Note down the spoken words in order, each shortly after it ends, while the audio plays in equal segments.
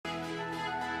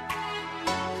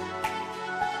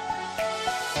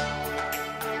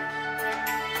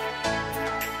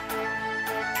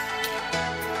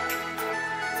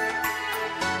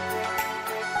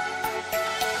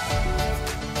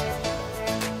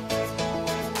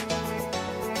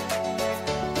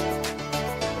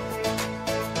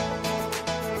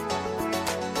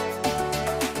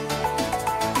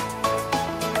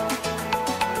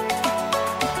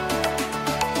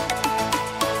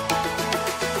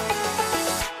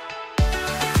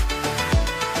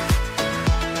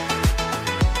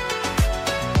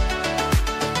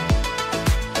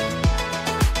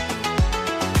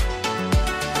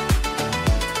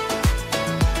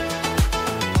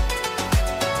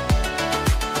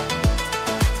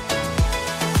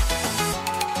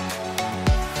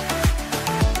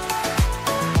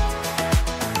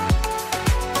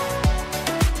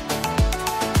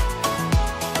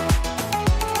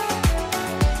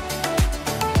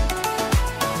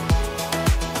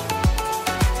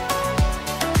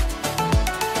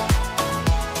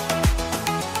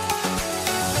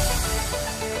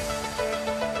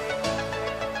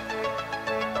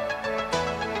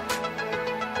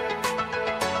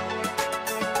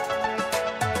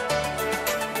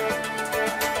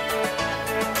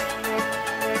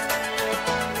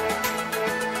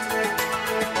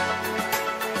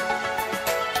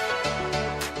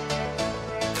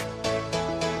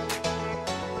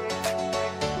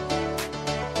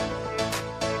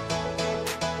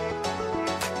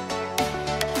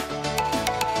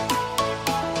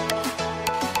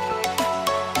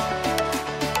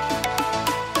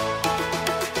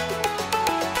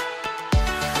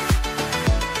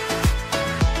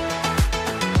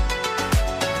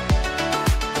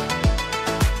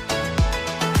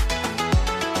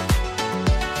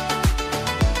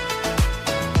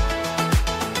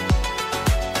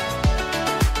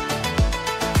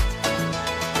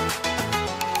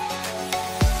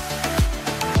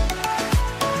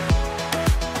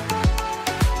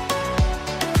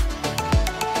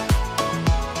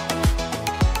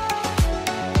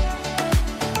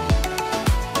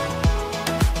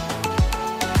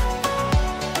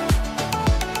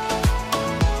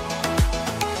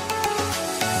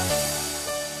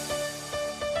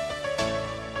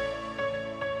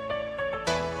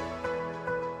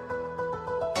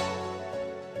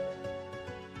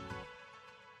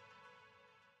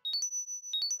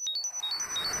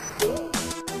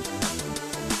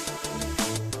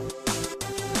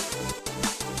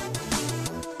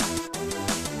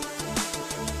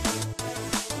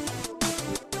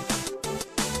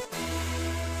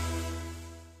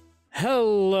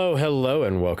Hello,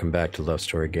 and welcome back to Love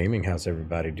Story Gaming. How's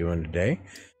everybody doing today?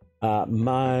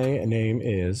 My name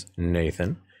is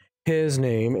Nathan. His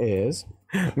name is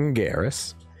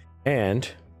Garrus. And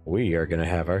we are going to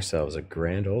have ourselves a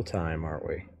grand old time, aren't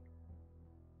we?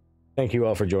 Thank you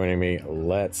all for joining me.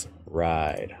 Let's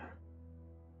ride.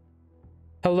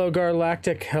 Hello,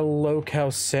 Garlactic. Hello,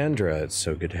 Cassandra. It's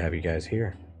so good to have you guys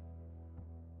here.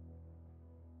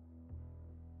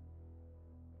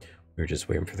 We're just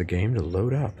waiting for the game to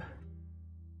load up.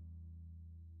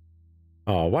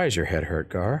 Oh, why is your head hurt,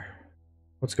 Gar?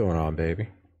 What's going on, baby?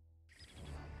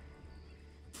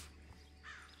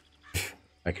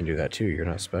 I can do that too. You're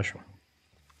not special.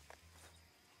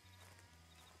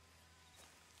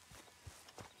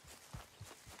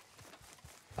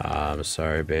 I'm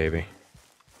sorry, baby.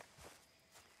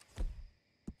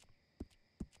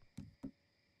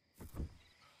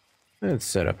 Let's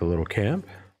set up a little camp.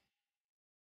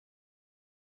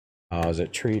 Oh, is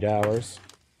it treat hours?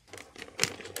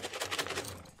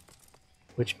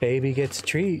 Which baby gets a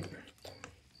treat?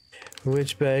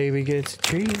 Which baby gets a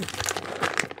treat?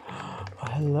 Oh,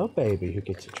 hello, baby. Who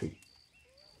gets a treat?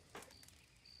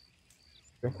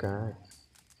 Okay.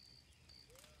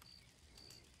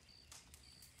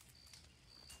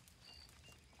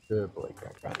 Good boy,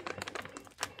 Grandpa.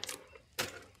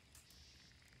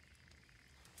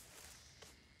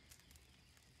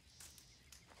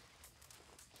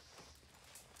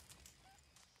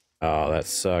 Oh, that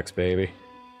sucks, baby.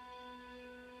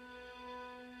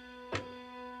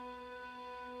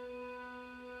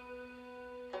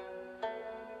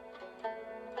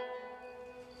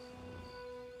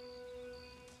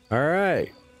 All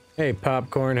right. Hey,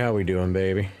 Popcorn, how we doing,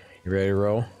 baby? You ready to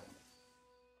roll?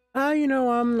 You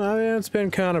know, it's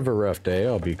been kind of a rough day.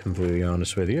 I'll be completely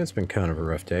honest with you. It's been kind of a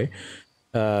rough day.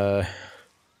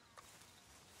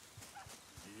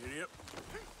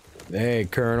 Hey,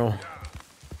 Colonel.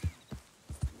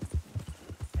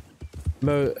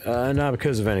 Not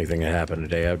because of anything that happened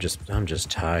today. I'm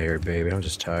just tired, baby. I'm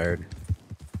just tired.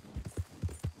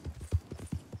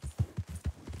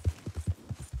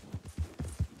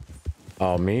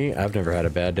 Oh, me? I've never had a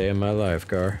bad day in my life,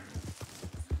 Gar.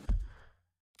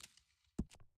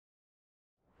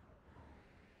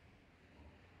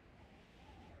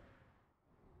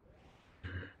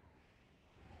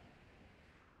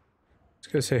 Let's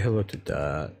go say hello to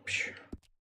Dutch.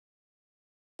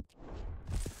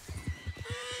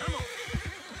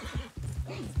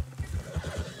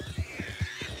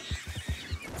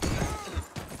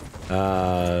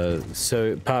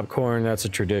 So Popcorn, that's a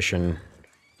tradition.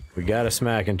 We gotta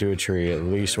smack into a tree at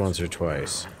least once or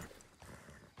twice.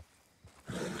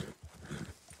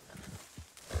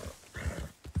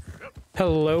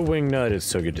 Hello, Wingnut. It's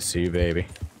so good to see you, baby.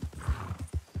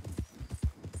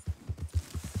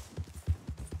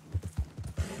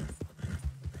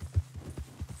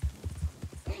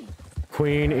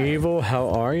 Queen Evil, how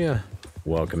are you?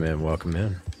 Welcome in, welcome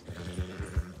in.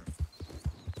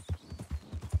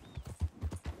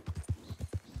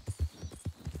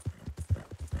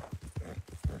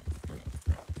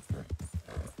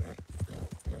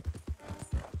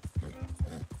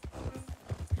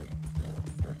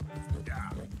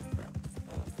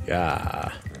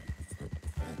 Yeah.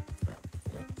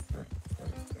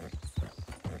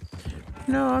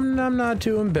 No, I'm not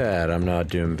doing bad. I'm not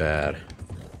doing bad.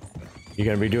 You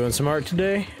gonna be doing some art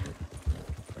today?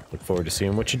 Look forward to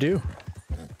seeing what you do.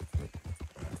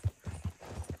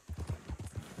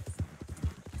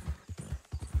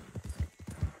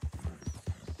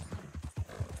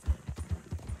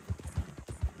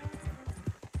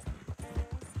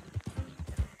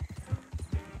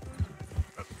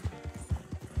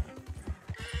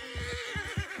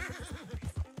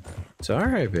 It's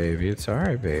alright, baby. It's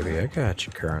alright, baby. I got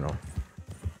you, Colonel.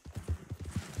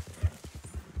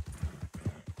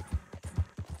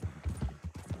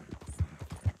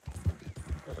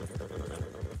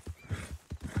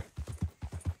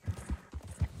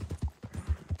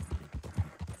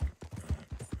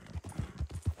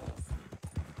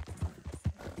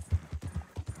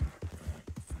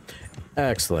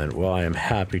 Excellent. Well, I am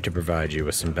happy to provide you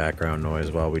with some background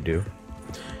noise while we do.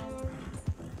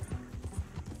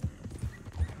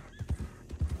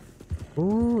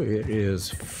 Ooh, it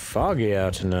is foggy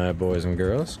out tonight, boys and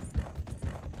girls.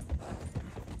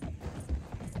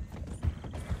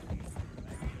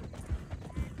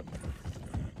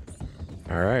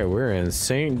 Alright, we're in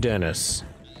St. Denis.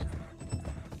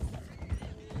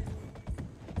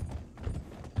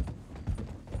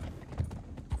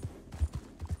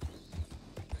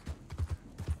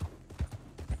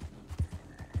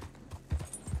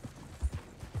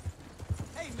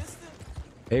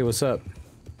 Hey, what's up?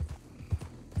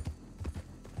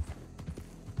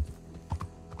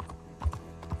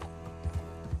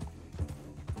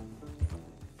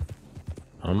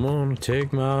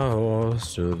 take my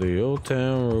horse to the old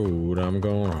town road. I'm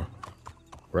gonna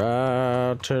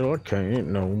ride till I can't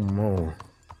no more.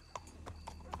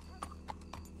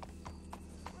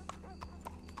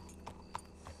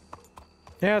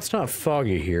 Yeah, it's not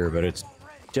foggy here, but it's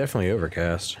definitely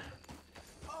overcast.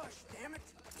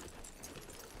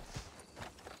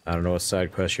 I don't know what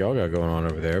side quest y'all got going on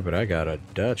over there, but I got a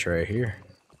Dutch right here.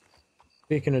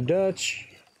 Speaking of Dutch,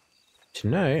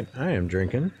 tonight I am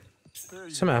drinking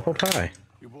some apple pie.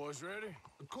 You boys ready?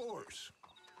 Of course.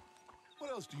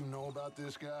 What else do you know about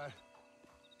this guy?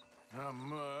 Not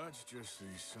much, just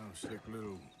he's some sick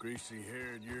little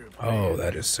greasy-haired European. Oh,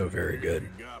 that is so very good.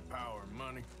 Got power and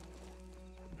money.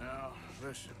 Now,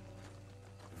 listen.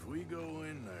 If we go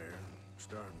in there and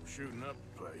start shooting up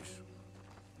the place,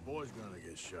 the boy's gonna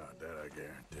get shot, that I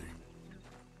guarantee.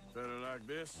 A fella like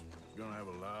this is gonna have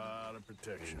a lot of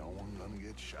protection. Ain't no one gonna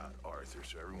get shot, Arthur,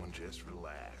 so everyone just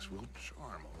relax. We'll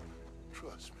charm them.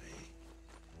 Trust me.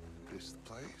 This the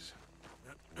place?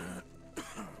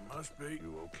 Must be.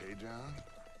 You okay, John?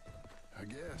 I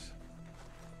guess.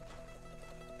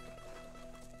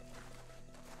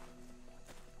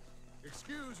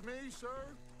 Excuse me, sir.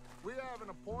 We have an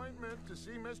appointment to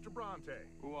see Mr. Bronte.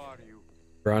 Who are you?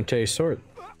 Bronte Sword.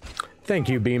 Thank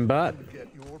you, Beambot. Get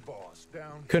your boss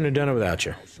down. Couldn't have done it without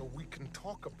you. So we can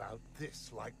talk about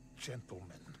this like gentlemen.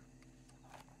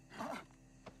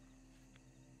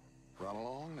 Run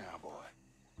along now, boy.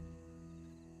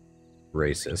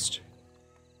 Racist.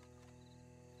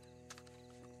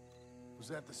 Was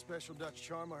that the special Dutch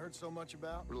charm I heard so much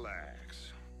about?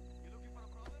 Relax. You looking for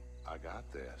a problem? I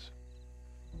got this.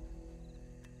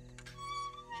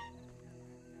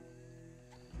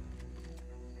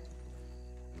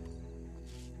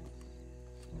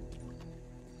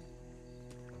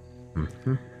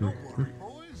 Don't worry,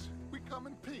 boys. We come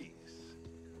in peace.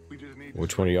 We just need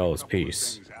Which one of y'all is to couple of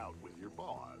peace? things out with your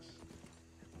boss.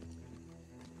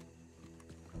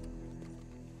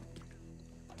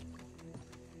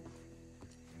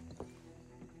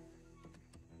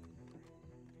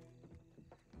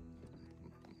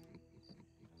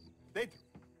 Thank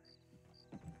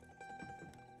you.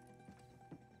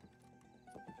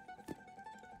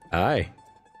 Aye.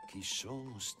 Chi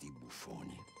sono sti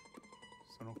buffoni?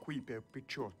 Sono qui per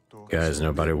Picciotto. Guys,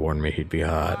 nobody warned me he'd be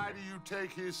hot. Why do you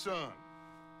take his son?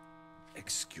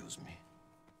 Excuse me.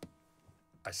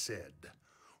 I said,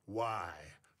 why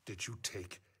did you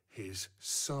take his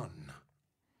son?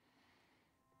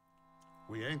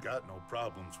 We ain't got no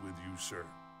problems with you, sir.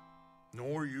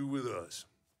 Nor you with us.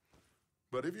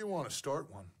 But if you want to start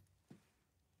one,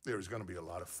 there's gonna be a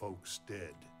lot of folks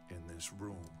dead in this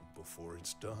room before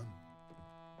it's done.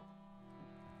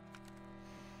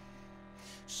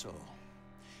 So,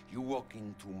 you walk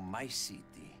into my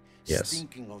city, Yes.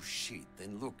 stinking of shit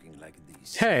and looking like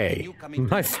this. Hey, And you come into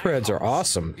my threads are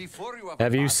house awesome. before you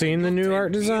Have you a seen bath the and new you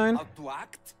art tell me design? how to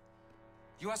act?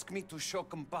 You ask me to show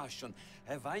compassion.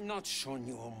 Have I not shown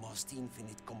you almost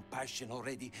infinite compassion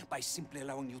already by simply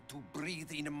allowing you to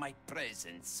breathe in my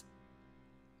presence?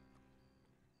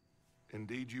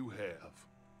 Indeed you have.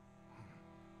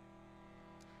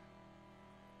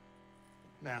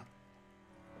 Now,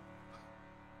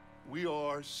 we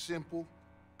are simple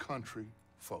country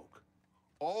folk.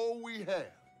 All we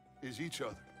have is each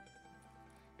other.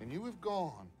 And you have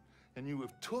gone and you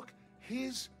have took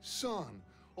his son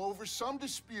over some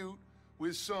dispute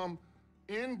with some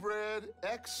inbred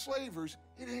ex-slavers.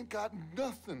 It ain't got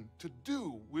nothing to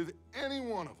do with any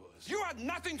one of us. You had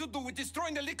nothing to do with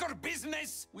destroying the liquor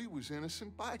business! We was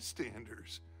innocent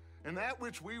bystanders. And that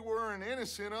which we weren't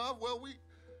innocent of, well,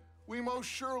 we most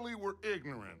surely were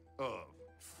ignorant of.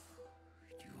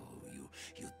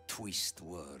 You twist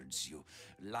words, you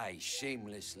lie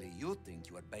shamelessly. You think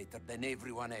you are better than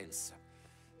everyone else.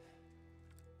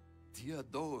 Ti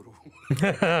adoro.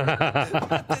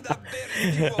 Batte da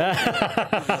bere di uomo.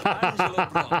 Angelo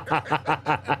Bronte.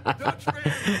 Dutch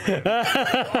man,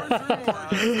 Arthur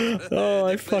Morgan. Oh,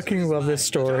 I fucking love this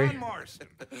story. John Marston.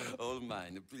 All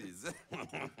mine, please.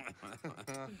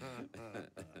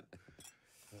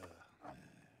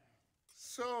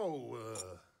 So,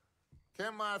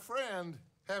 can my friend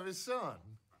have his son?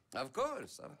 Of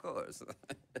course, of course.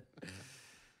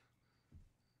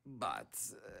 But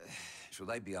should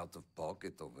I be out of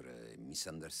pocket over a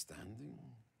misunderstanding?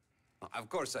 Of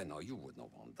course I know you would not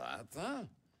want that, huh?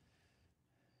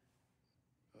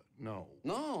 No.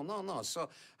 No. So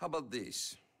how about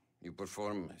this? You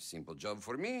perform a simple job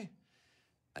for me,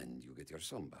 and you get your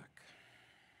son back.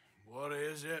 What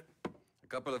is it? A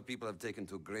couple of people have taken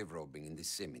to grave robbing in this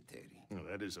cemetery. Well,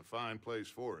 that is a fine place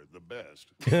for it, the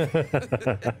best.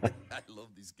 I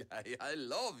love this guy. I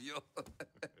love you.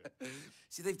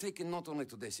 See, they've taken not only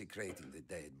to desecrating the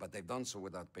dead, but they've done so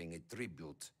without paying a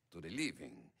tribute to the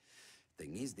living.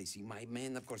 Thing is, they see my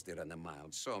men, of course, they're on a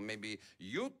mile, so maybe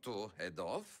you two head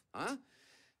off, huh?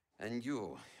 And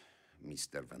you,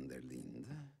 Mr. van der Linde,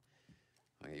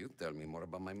 you tell me more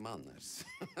about my manners.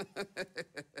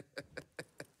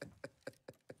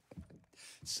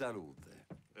 Salute.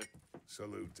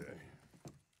 Salute.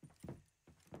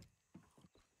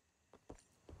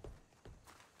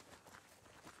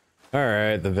 All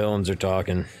right, the villains are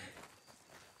talking.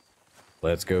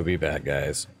 Let's go be bad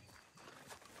guys.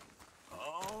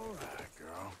 All right,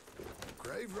 girl.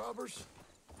 Grave robbers?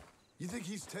 You think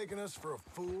he's taking us for a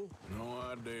fool? No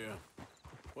idea.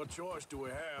 What choice do we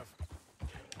have?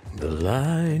 The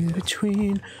line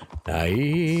between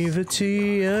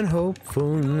naivety and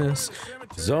hopefulness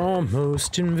is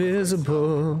almost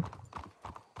invisible.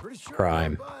 Pretty sure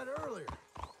Crime. I by it earlier.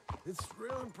 It's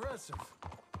real impressive.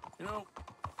 You know,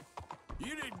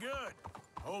 you did good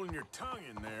holding your tongue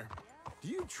in there. Do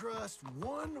you trust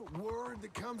one word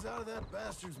that comes out of that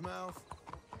bastard's mouth?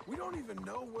 We don't even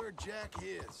know where Jack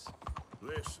is.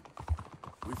 Listen,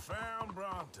 we found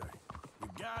Bronte. We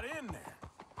got in there.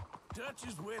 Dutch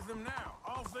is with him now.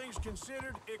 All things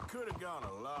considered, it could have gone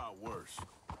a lot worse.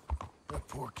 That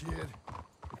poor kid.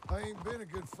 I ain't been a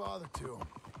good father to him.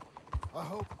 I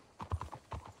hope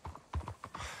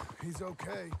he's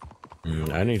okay.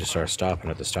 I need to start stopping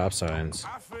at the stop signs.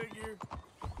 I figure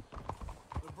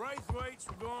the Braithwaites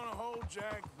were going to hold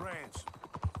Jack ransom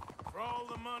for all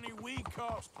the money we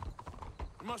cost him.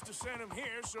 They must have sent him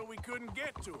here so we couldn't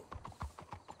get to him.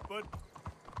 But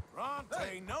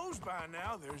Bronte knows by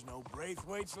now there's no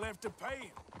Braithwaites left to pay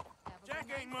him. Jack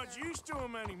ain't much use to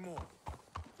him anymore.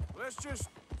 Let's just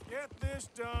get this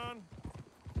done.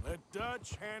 Let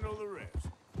Dutch handle the rest.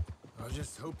 I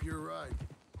just hope you're right.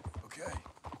 Okay,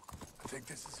 I think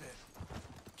this is it.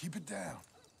 Keep it down.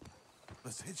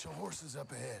 Let's hitch the horses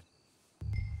up ahead.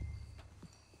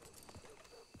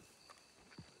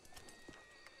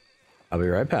 I'll be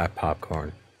right back,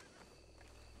 popcorn.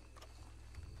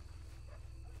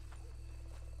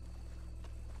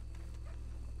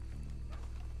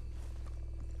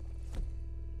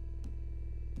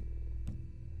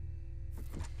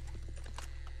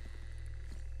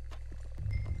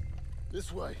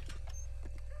 This way.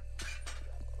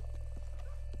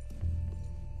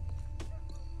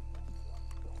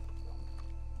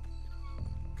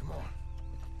 Come on.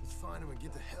 Let's find him and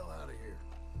get the hell out of here.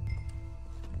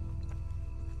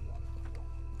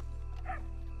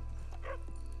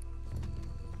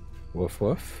 Woof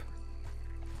woof.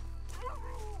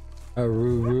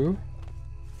 Aruru.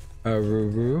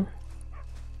 Aruru. Don't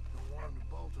want him to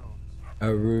bolt on us.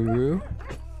 Aruru.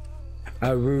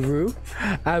 Aruru.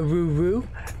 Aruru.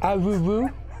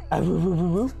 Aruru.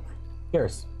 Aruru.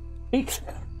 Garrus, speak.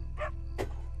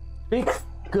 Speak.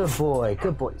 Good boy.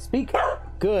 Good boy. Speak.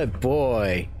 Good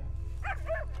boy.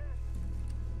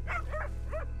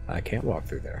 I can't walk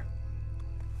through there.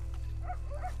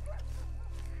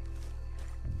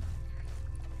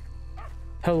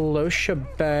 Hello,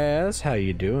 Shabazz. How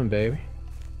you doing, baby?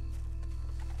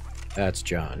 That's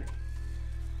John.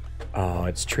 Oh,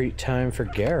 it's treat time for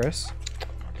Garrus.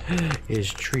 It's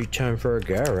treat time for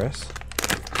Garrus.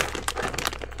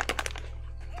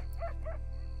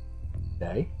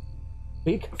 Okay.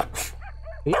 Speak.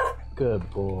 Speak. Good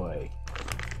boy.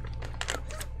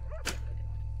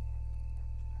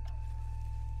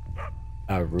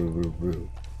 Aroo.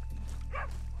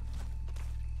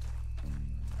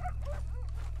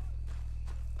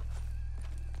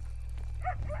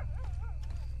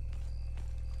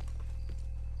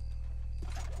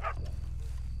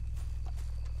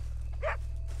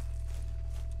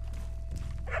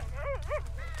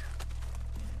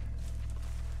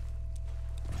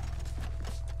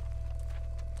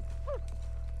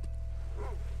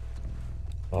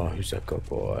 Oh, he's a good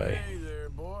boy. Hey there,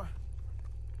 boy.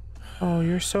 Oh,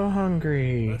 you're so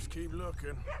hungry. Let's keep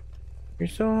looking. You're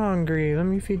so hungry. Let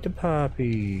me feed the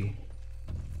puppy.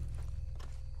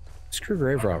 Screw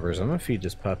grave robbers. I'm gonna feed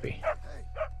this puppy. Hey,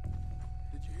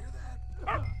 did you hear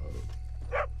that?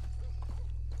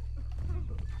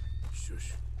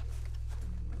 Shush.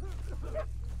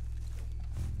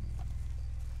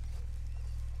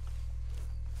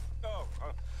 Oh,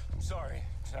 I'm sorry.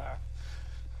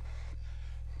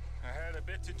 I had a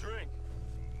bit to drink.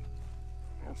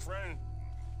 Your friend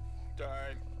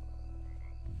died.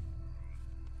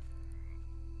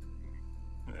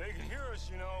 They can hear us,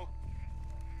 you know.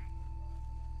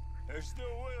 They're still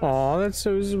with us. Aw, that's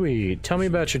so sweet. Tell me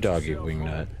about your doggy,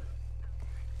 Wingnut.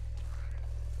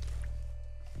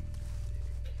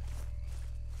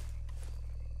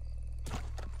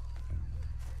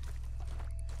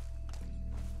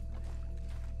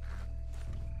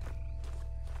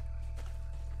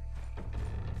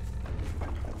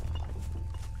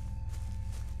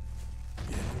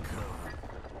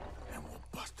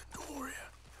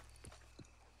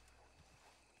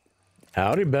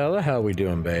 Howdy, Bella. How we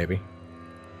doing, baby?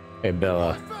 Hey,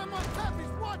 Bella. Find my copies,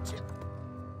 watch it.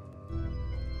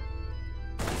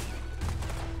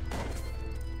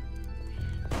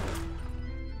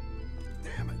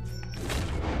 Damn it.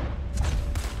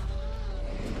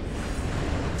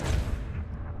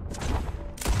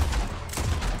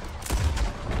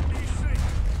 DC,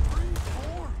 3,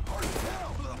 4, hard as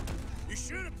hell. you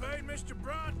should have paid Mr.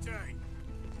 Bronte.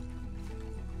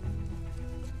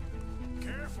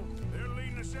 Careful, they're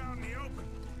leading us out in the open.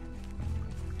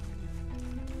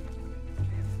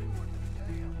 Can't see worth a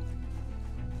damn.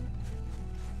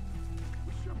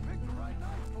 We sure picked the right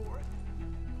night for it.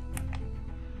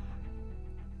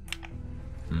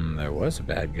 There was a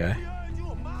bad guy. Behind you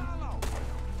a mile off.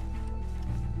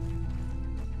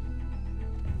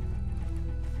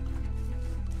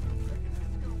 Thinking this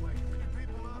is gonna wake a few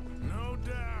people up? No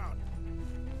doubt.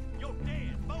 You're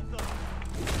dead, both of them.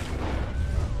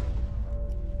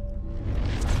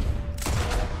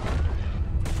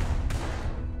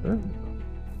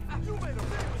 You made a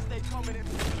big mistake coming in.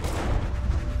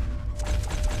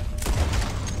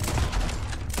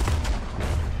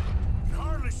 Can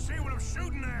hardly see what I'm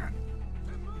shooting at.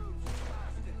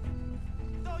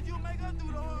 Thought you'd make us do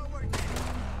the hard work.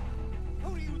 Who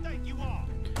do you think you are?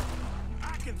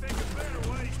 I can think of better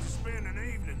ways to spend an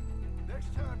evening.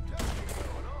 Next time Dusty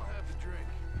going, I'll have the drink.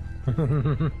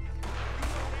 You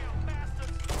damn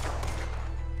bastards.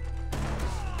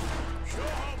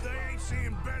 Sure hope they ain't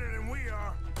seeing better than we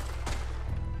are.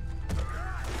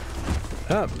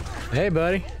 Oh, hey,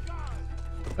 buddy.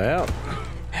 Well,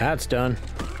 hat's done.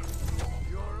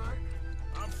 You all right?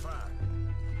 I'm fine.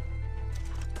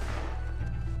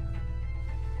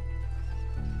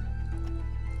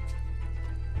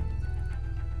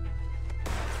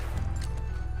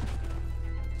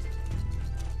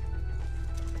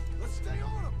 Let's stay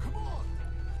on him. Come on.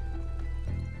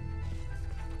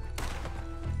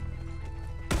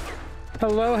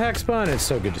 Hello, Hexbun. It's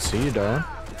so good to see you, darling.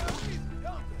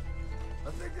 I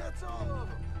think that's all of them.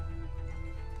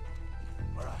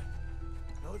 All right.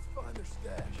 Now let's find their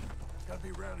stash. Gotta be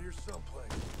around here someplace.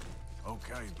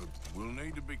 Okay, but we'll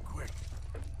need to be quick.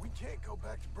 We can't go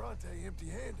back to Bronte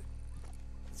empty-handed.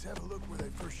 Let's have a look where they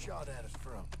first shot at us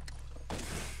from.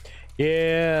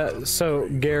 Yeah, so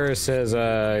Garrus has,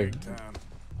 Time.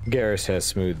 Garrus has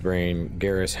smooth brain.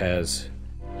 Garrus has...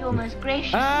 Your most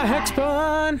gracious.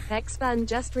 Hexbun! Hexban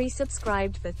just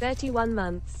resubscribed for 31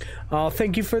 months. Oh,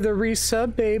 thank you for the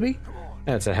resub, baby.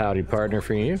 That's a howdy partner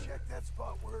for you. Check that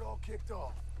spot where it all kicked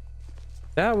off.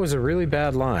 That was a really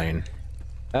bad line.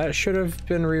 That should have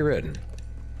been rewritten.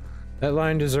 That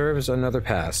line deserves another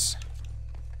pass.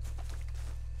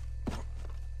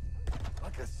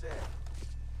 Like I said,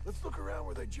 let's look around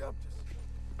where they jumped us.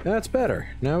 That's better.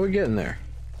 Now we're getting there.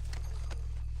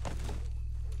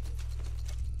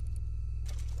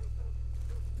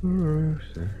 We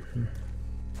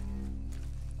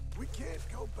can't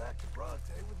go back to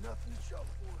Bronte with nothing to show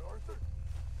for it, Arthur.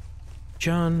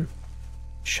 John,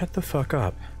 shut the fuck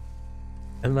up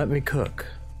and let me cook.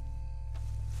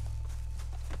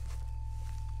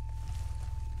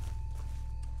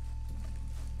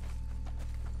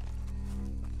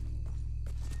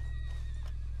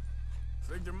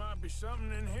 Think there might be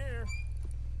something in here.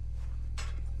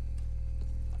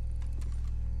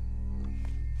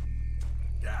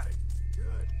 Got it.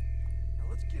 Good. Now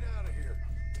let's get out of here.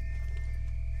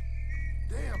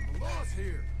 Damn, the law's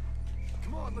here.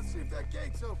 Come on, let's see if that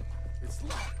gate's open. It's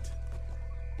locked.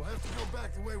 We'll have to go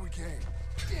back the way we came.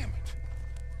 Damn it.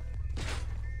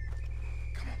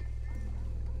 Come on.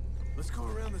 Let's go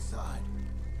around the side.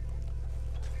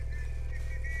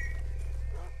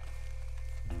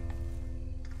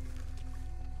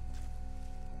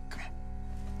 Come on.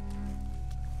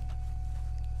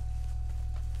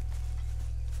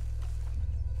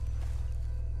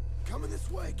 Coming this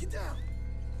way. Get down.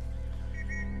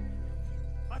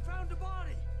 I found the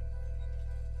body.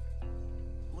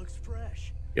 Looks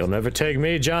fresh. You'll never take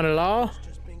me, Johnny Law.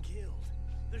 Just been killed.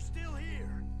 They're still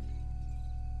here.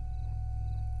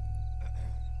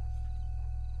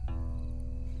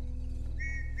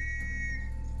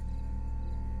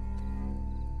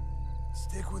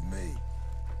 Stick with me.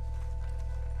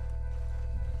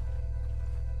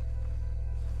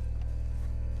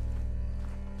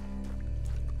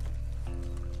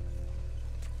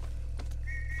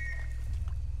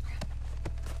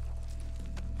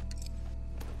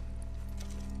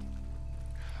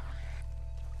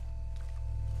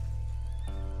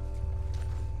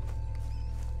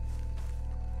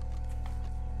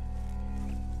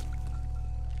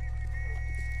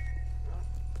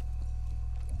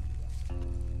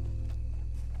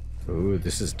 Ooh,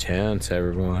 this is tense,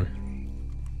 everyone.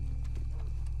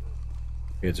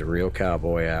 It's a real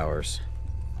cowboy hours.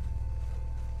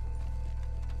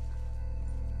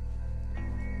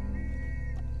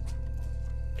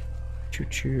 Choo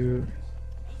choo.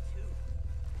 Me too.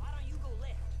 Why don't you go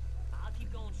left? I'll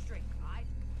keep going straight, alright?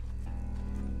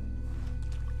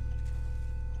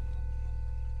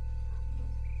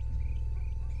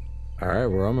 All right,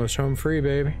 we're almost home free,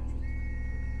 baby.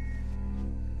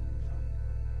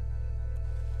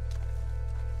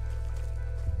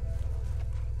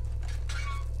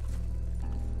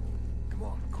 Come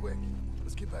on, quick.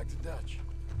 Let's get back to Dutch.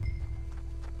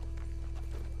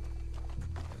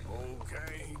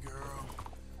 Okay, girl.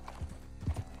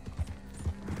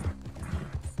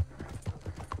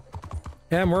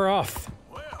 And we're off.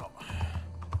 Well,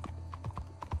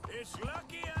 it's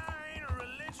lucky I ain't a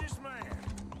religious man.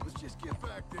 Let's just get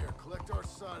back there, collect our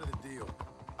side of the deal.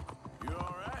 You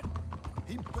all right?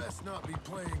 He best not be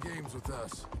playing games with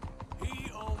us.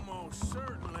 He almost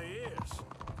certainly is.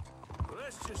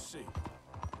 Let's just see.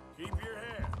 Keep your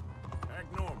head.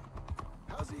 Act normal.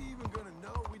 How's he even gonna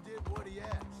know we did what he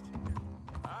asked?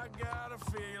 I got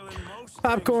a feeling most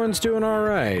Popcorn's things doing around all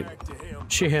here right. come back to him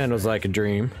She pretty handles fast. like a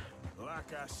dream.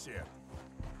 Like I said,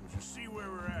 we'll just see where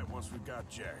we're at once we got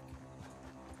Jack.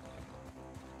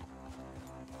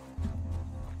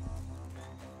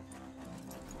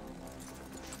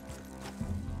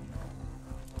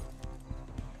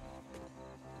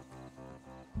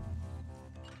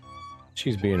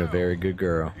 She's being a very good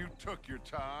girl. You took your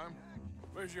time.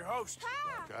 Where's your host?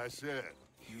 Like I said,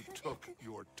 you took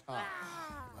your time.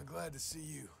 I'm glad to see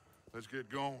you. Let's get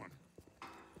going.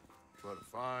 What a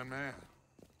fine man.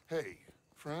 Hey,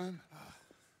 friend.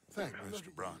 Thank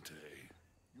Mr. Bronte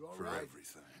You all for right?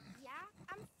 everything. Yeah,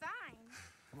 I'm fine.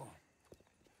 Come on.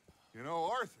 You know,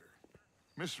 Arthur,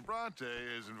 Mr. Bronte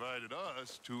has invited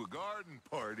us to a garden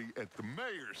party at the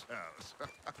mayor's house.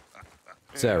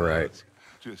 Is that And right? us,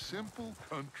 just simple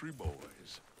country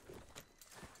boys.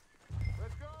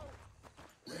 Let's go.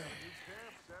 We have a new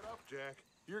camp set up, Jack.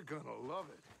 You're gonna love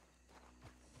it.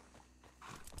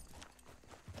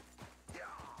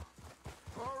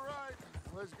 All right,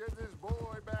 let's get this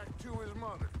boy back to his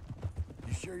mother.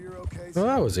 You sure you're okay? Well, son?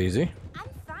 that was easy. I'm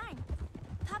fine.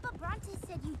 Papa Bronte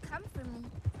said you'd come for me.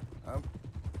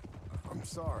 I'm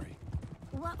sorry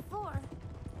What for?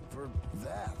 for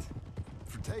that.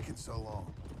 For taking so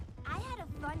long. I had a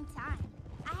fun time.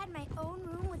 I had my own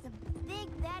room with a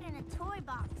big bed and a toy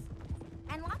box.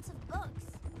 And lots of books.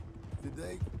 Did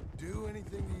they do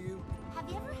anything to you? Have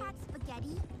you ever had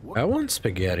spaghetti? I want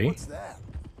spaghetti. What's that?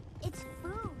 It's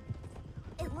food.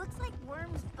 It looks like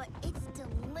worms, but it's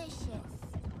delicious.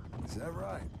 Is that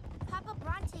right? Papa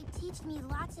Bronte teach me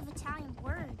lots of Italian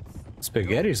words.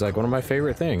 Spaghetti's like one of my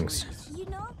favorite things. You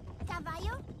know,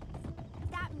 caballo?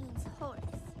 That means horse.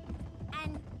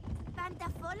 And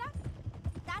pantafola?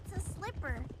 That's a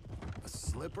slipper. A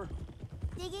slipper?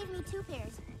 They gave me 2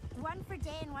 pairs. One for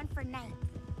day and one for night.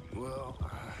 Well,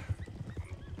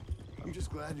 I'm just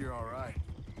glad you're all right.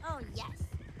 Oh, yes.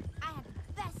 I had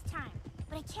the best time.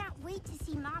 But I can't wait to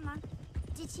see Mama.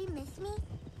 Did she miss me?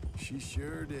 She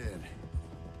sure did.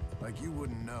 Like you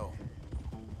wouldn't know.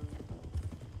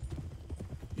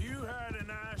 You had a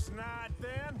nice night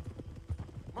then?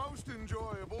 Most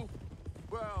enjoyable.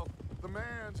 Well, the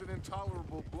man's an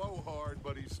intolerable blowhard,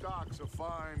 but he stocks a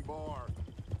fine bar.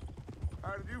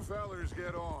 How did you fellers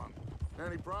get on?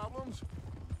 Any problems?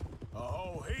 A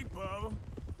whole heap of them.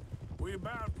 We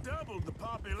about doubled the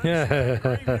population of the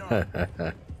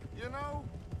graveyard. You know,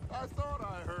 I thought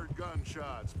I heard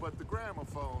gunshots, but the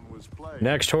gramophone was playing.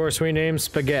 Next horse we name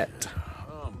Spaghetti.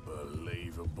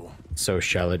 Unbelievable. So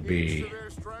shall it Each be. to their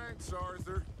strengths,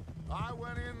 Arthur. I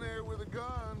went in there with a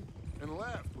gun and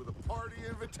left with a party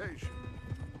invitation.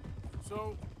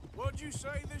 So, what'd you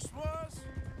say this was?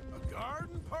 A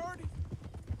garden party?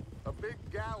 A big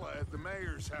gala at the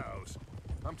mayor's house.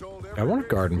 I'm told I want a every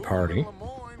garden rich fool in party.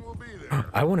 Lemoyne will be there.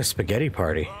 I want a spaghetti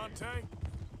party. Bronte?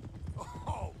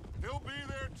 Oh, he'll be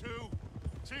there too.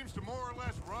 Seems to more or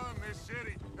less run this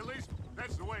city. At least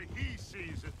that's the way he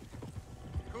sees it.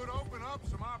 Could open up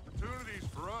some opportunities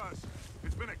for us.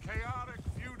 It's been a chaotic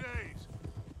few days,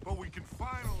 but we can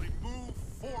finally move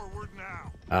forward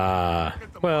now.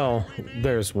 Well,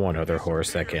 there's one other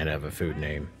horse that can't have a food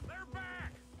name. They're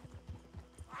back!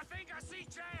 I think I see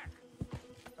Jack!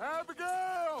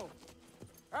 Abigail!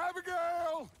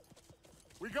 Abigail!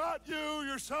 We got you,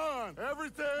 your son,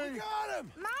 everything. We got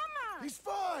him! Mama! He's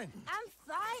fine! I'm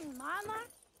fine, Mama.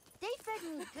 They fed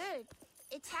me good.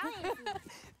 Italian food.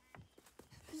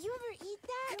 Did you ever eat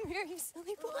that? Come here, you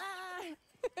silly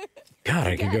boy. God,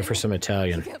 I could go for some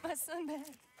Italian. Get my son back.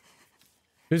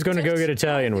 Who's gonna go get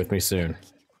Italian with me soon?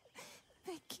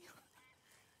 Thank you.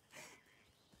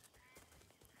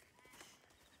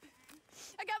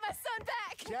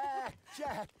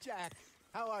 Jack.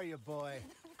 How are you, boy?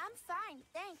 I'm fine,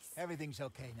 thanks. Everything's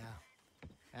okay now.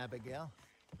 Abigail?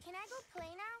 Can I go play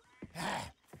now?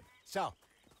 So?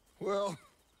 Well,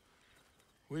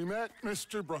 we met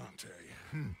Mr. Bronte.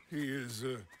 He is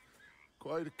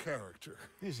quite a character.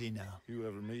 Is he now? You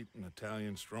ever meet an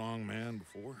Italian strong man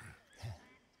before?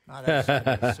 Not outside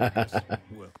of the circus.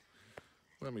 Well,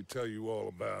 let me tell you all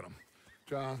about him.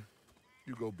 John,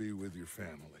 you go be with your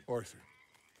family. Arthur,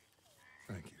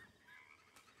 thank you.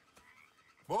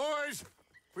 Boys,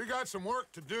 we got some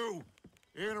work to do.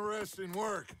 Interesting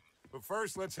work. But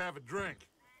first, let's have a drink.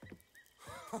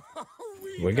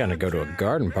 We're gonna go to a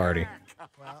garden party.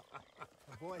 Well,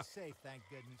 the boy's safe, thank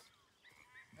goodness.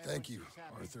 Thank you,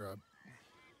 Arthur.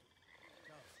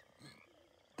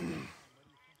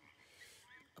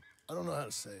 I don't know how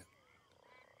to say it.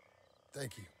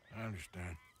 Thank you. I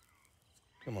understand.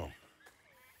 Come on.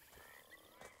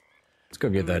 Let's go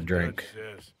get that drink.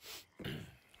 Says,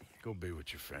 go be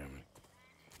with your family.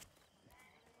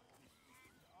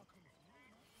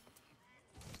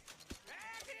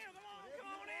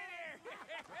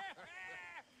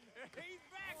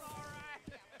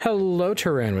 Hello,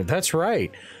 Tyrann. That's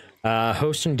right.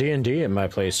 Hosting D&D at my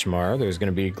place tomorrow. There's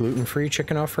going to be gluten-free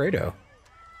chicken Alfredo.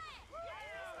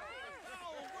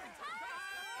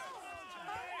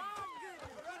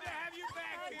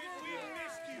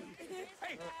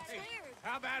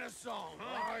 How about a song?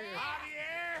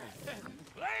 Javier,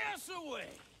 play us away.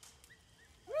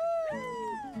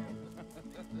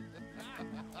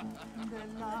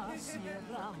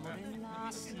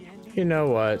 You know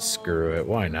what? Screw it.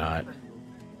 Why not?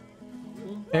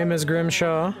 Hey, Ms.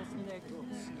 Grimshaw.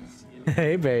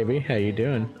 Hey, baby. How you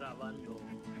doing?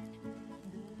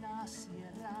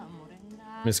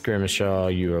 Miss Grimshaw,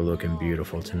 you are looking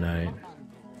beautiful tonight.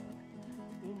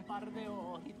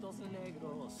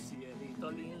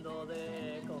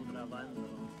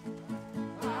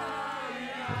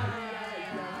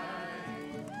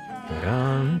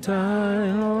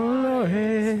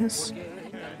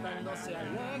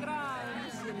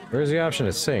 Where's the option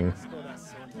to sing?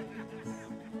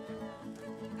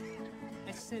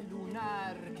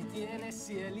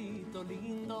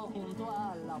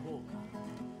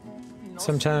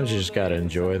 Sometimes you just gotta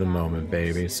enjoy the moment,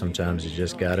 baby. Sometimes you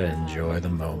just gotta enjoy the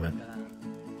moment.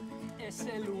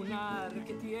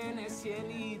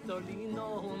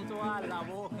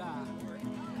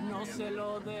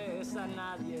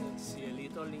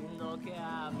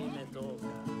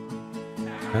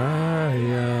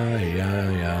 Ay, ay,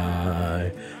 ay,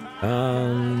 ay,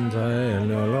 canta en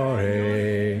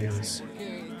dolores.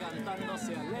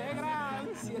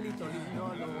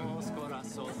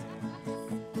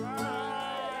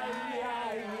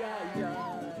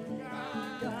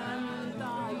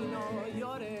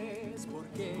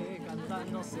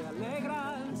 Se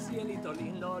alegran, cielito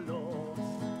lindo, los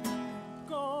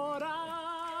corazones.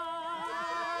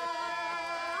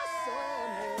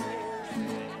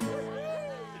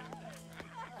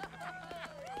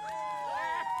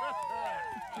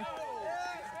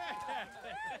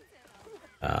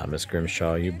 Miss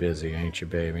Grimshaw, you busy, ain't you,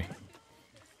 baby?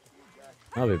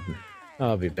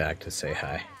 I'll be back to say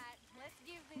hi. Let's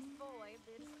give this boy a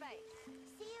bit of space.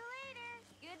 See you later.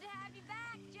 Good to have you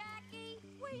back, Jackie.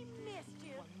 We missed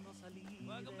you.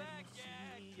 Welcome back,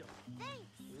 Jack.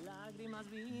 Thanks. Lágrimas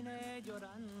vine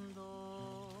llorando.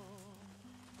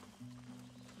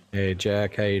 Hey,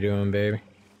 Jack, how you doing, baby?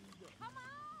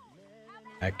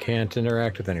 I can't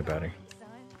interact with anybody.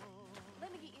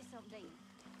 Let me get you something to eat.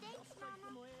 Thanks,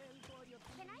 Mama.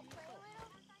 Can I play a little?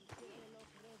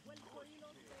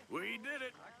 We did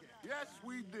it. Yes,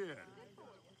 we did.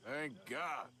 Thank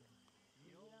God.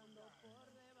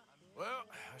 Well,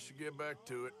 I should get back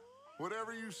to it.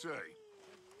 Whatever you say.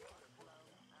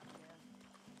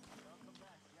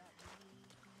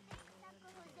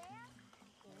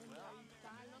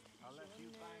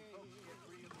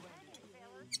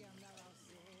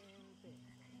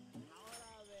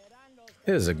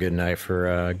 It is a good night for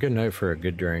a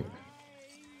good drink.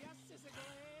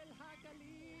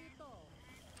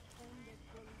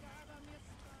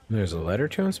 There's a letter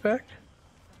to inspect?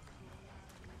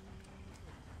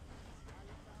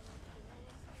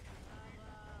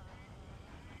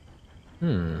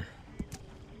 There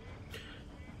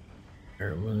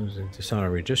was a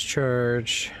dishonorary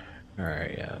discharge.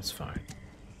 Alright, yeah, that's fine.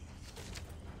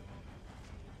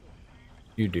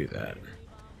 You do that.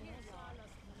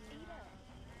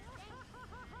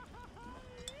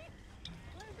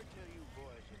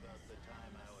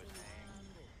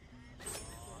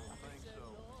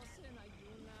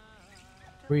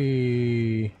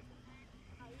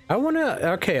 I want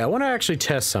to actually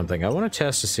test something. I want to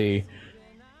test to see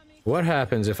What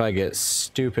happens if I get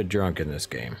stupid drunk in this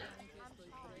game?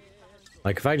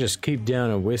 Like if I just keep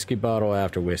down a whiskey bottle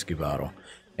after whiskey bottle,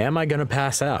 am I gonna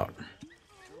pass out?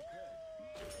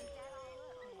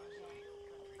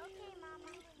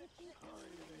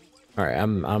 All right,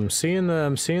 I'm seeing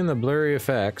the blurry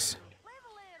effects.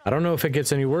 I don't know if it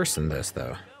gets any worse than this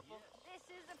though.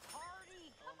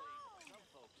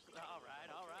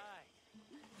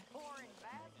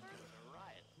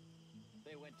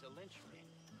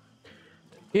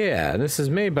 Yeah, this is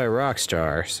made by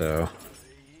Rockstar, so.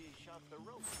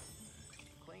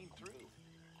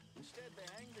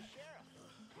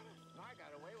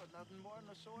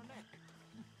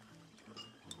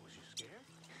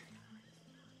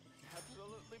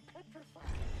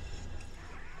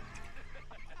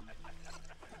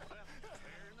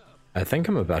 I think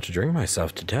I'm about to drink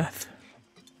myself to death.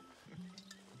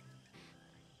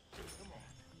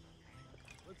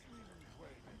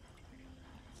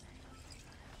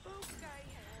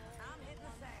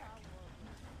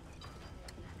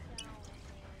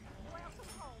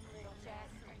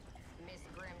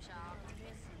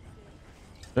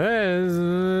 Hey, this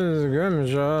is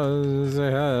Grimshaw.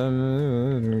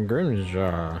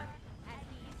 Grimshaw.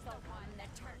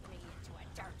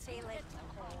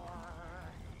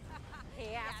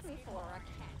 He asked me for a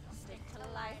candlestick to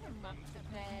light him up to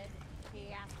bed.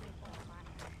 He asked me for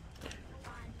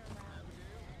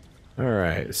my...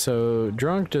 Alright, so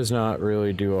drunk does not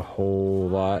really do a whole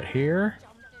lot here.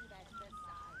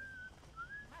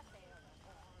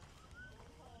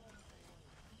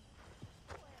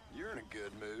 You're in a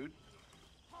good mood.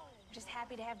 Just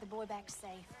happy to have the boy back safe.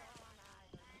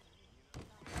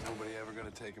 Nobody ever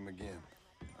gonna take him again.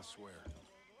 I swear.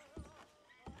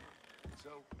 So,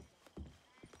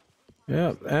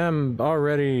 Yep, I'm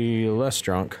already less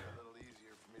drunk.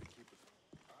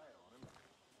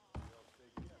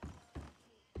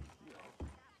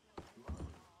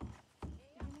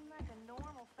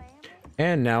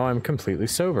 And now I'm completely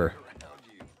sober.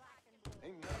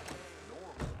 ain't nothing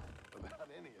normal about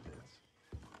any of this.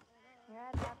 You're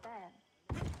right about that.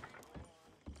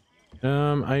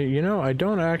 I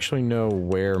don't actually know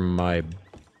where my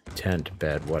tent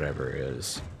bed, whatever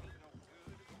is.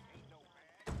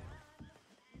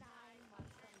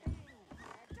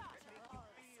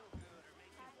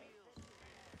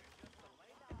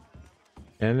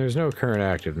 And there's no current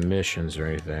active missions or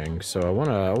anything, so I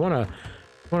wanna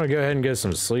go ahead and get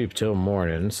some sleep till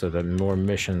morning so that more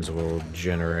missions will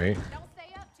generate. Don't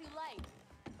stay up too late.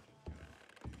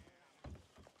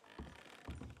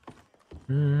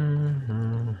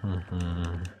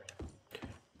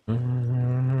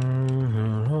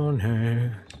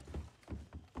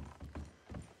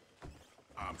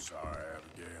 I'm sorry,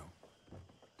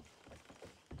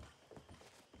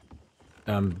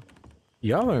 Abigail.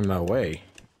 Y'all are in my way.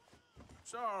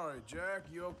 Sorry, Jack.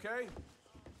 You okay?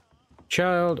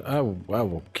 Child, I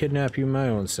will kidnap you my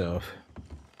own self.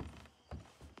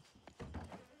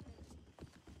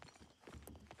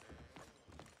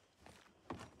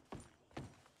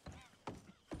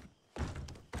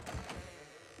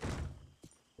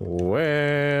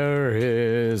 Where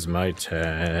is my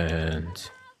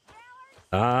tent?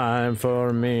 Time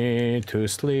for me to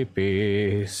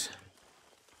sleepies.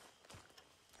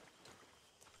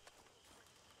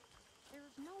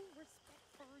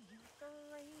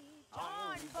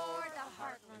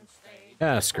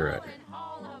 Ah, screw it.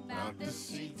 About the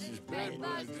seats is bed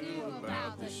bugs knew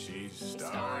about the sheets.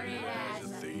 Started as a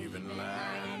thieving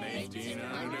line in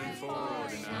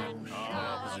 1849.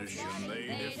 Opposition they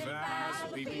defy, so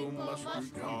people must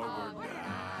recall or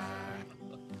die.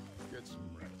 Get some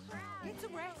rest. Get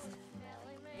some rest.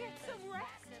 Get some rest.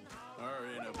 Or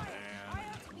in a pan.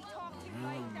 Oh,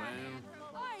 man.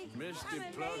 Misty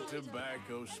plug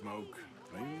tobacco smoke.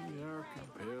 We are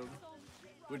compelled.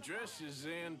 With dresses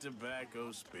in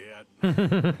tobacco spit.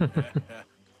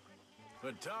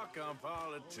 But talk on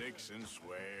politics and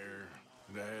swear.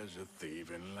 There's a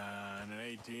thieving line in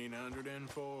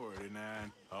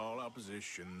 1849. All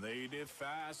opposition they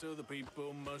defy, so the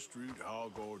people must root,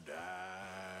 hog, or die.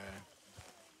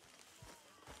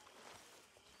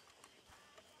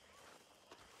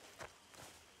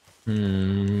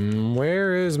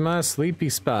 Where is my sleepy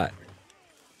spot?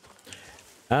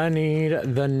 I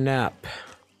need the nap.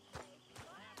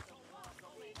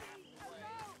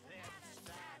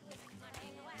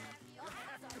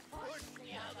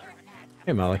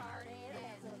 Hey, Molly.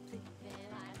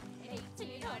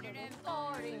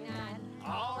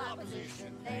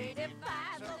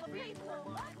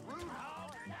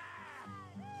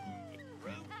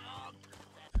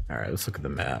 All right, let's look at the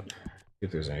map. See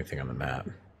if there's anything on the map.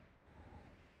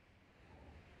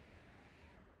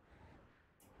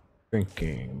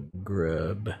 Drinking,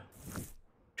 grub.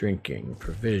 Drinking,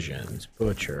 provisions,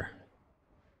 butcher.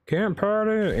 Camp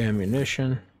party,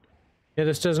 ammunition. Yeah,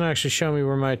 this doesn't actually show me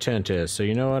where my tent is, so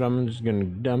you know what? I'm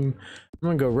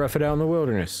gonna go rough it out in the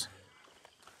wilderness.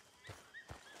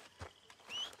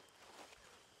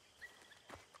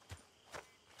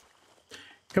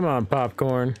 Come on,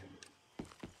 popcorn.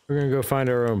 We're gonna go find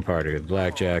our own party with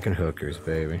blackjack and hookers,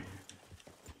 baby.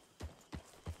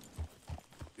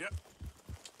 Yep.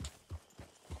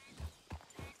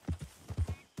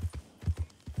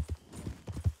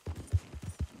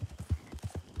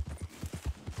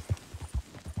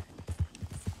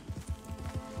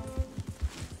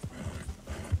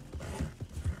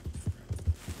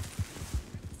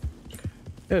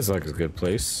 This looks like a good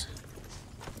place.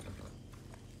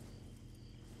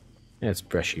 It's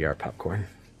brushy our popcorn.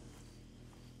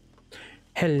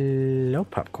 Hello,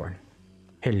 popcorn.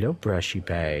 Hello, brushy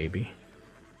baby.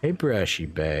 Hey, brushy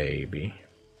baby.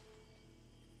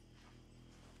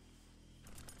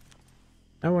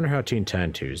 I wonder how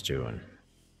Tine II is doing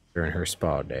during her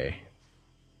spa day.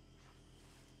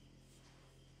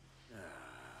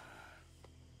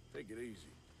 Take it easy.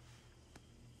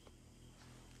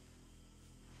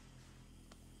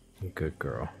 Good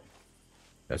girl.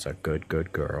 That's a good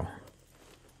girl.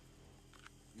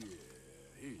 Yeah,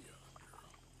 here you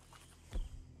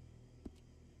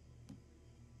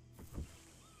are.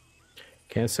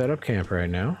 Can't set up camp right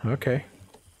now. Okay.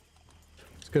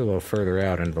 Let's get a little further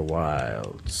out into the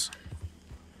wilds.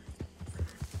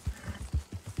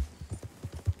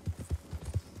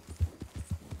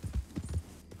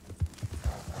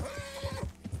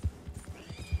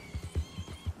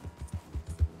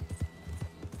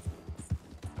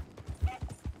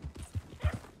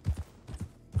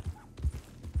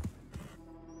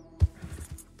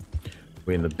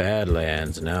 We in the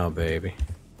Badlands now, baby.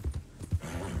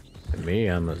 And me,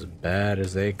 I'm as bad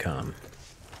as they come.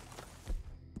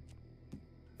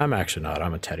 I'm actually not.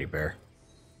 I'm a teddy bear.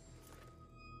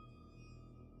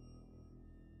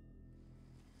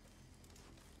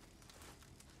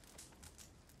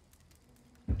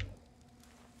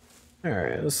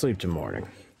 Alright, let's sleep till morning.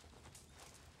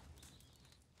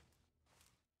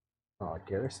 Oh,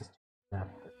 Garrus is...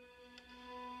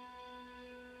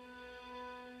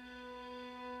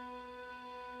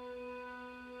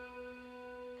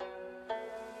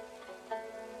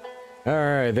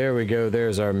 Alright, there we go.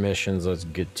 There's our missions. Let's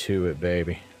get to it,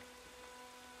 baby.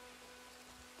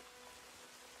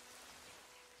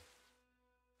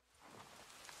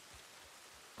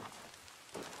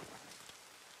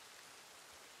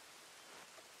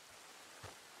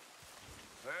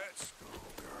 Let's go,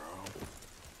 girl.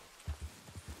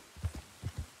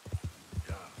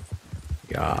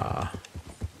 Yeah.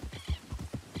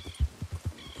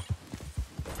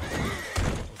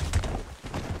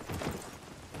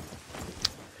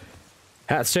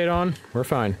 Hat stayed on. We're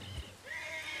fine.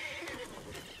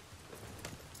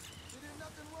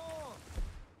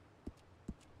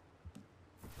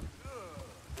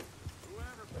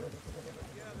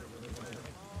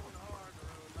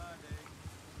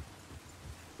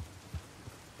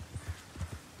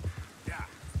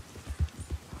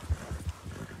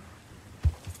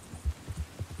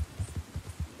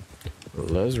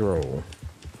 Let's roll.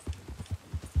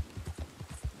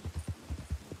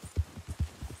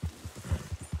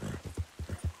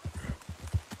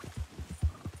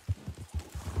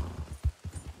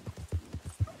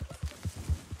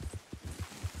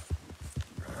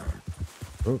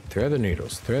 Oh, thread the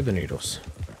needles, thread the needles.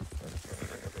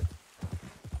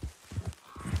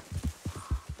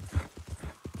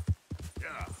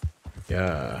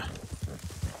 Yeah.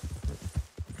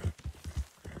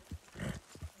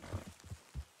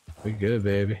 We good,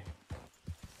 baby.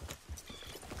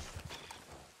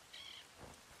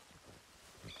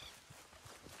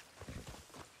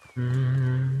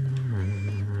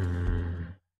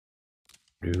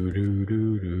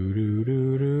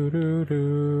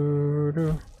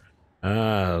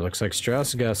 Looks like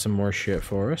Strauss got some more shit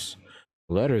for us.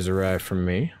 Letters arrived from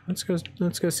me. Let's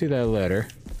go see that letter.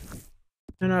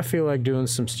 And I feel like doing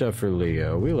some stuff for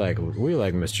Leo. We like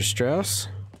Mr. Strauss.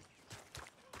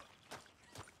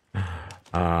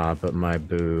 Ah, but my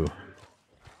boo.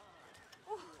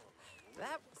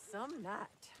 That was some night.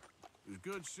 It was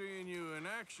good seeing you in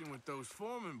action with those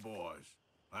foreman boys,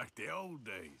 like the old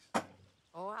days.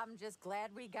 Oh, I'm just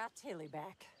glad we got Tilly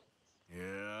back.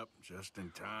 Yep, just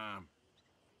in time.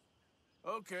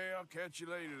 Okay, I'll catch you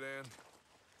later then.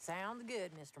 Sounds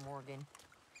good, Mr. Morgan.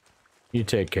 You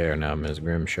take care now, Ms.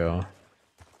 Grimshaw.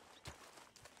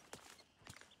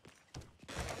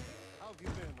 How have you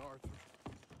been, Arthur?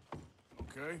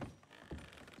 Okay.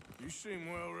 You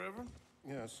seem well, Reverend.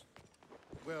 Yes.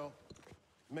 Well,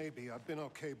 maybe. I've been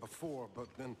okay before, but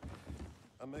then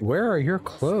I make Where are your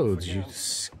myself clothes, you again.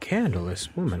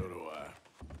 scandalous woman? So do I.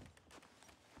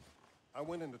 I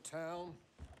went into town.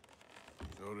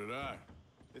 So did I.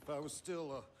 If I was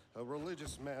still a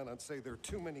religious man, I'd say there are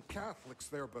too many Catholics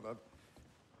there, but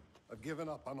I've given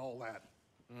up on all that.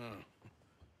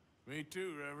 Me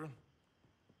too, Reverend.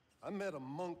 I met a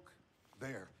monk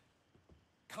there.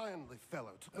 Kindly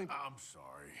fellow. Took me... I'm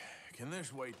sorry. Can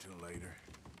this wait till later?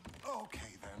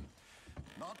 Okay, then.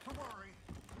 Not to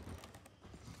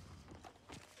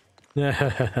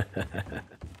worry.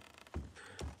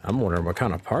 I'm wondering what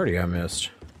kind of party I missed.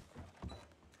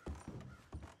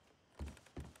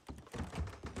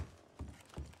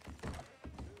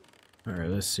 All right,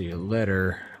 let's see. A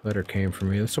letter came from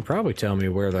me. This will probably tell me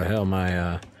where the hell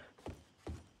my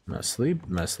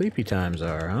sleepy times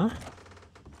are, huh?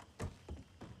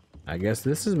 I guess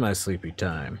this is my sleepy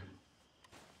time.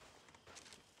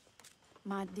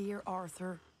 My dear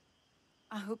Arthur,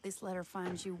 I hope this letter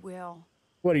finds you well.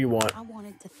 What do you want? I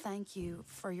wanted to thank you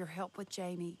for your help with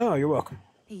Jamie. Oh, you're welcome.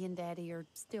 He and Daddy are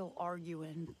still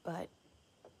arguing, but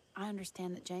I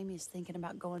understand that Jamie is thinking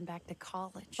about going back to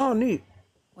college. Oh, neat.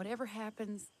 Whatever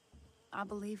happens, I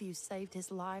believe you saved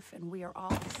his life, and we are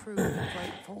all truly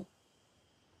grateful.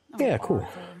 Oh, Yeah, cool.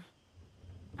 Arthur,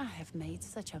 I have made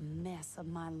such a mess of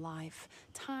my life,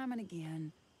 time and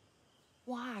again.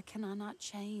 Why can I not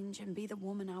change and be the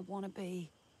woman I want to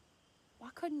be? Why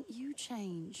couldn't you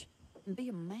change and be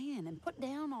a man and put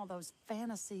down all those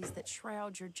fantasies that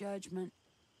shroud your judgment?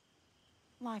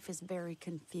 Life is very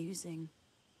confusing,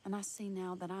 and I see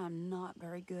now that I am not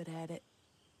very good at it.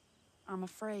 I'm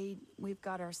afraid we've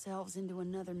got ourselves into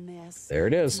another mess. There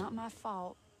it is. It's not my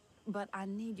fault, but I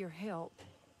need your help.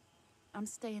 I'm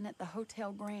staying at the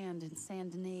Hotel Grand in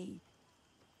Saint Denis.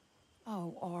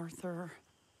 Oh, Arthur,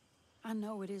 I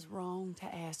know it is wrong to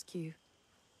ask you,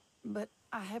 but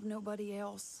I have nobody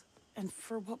else, and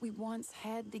for what we once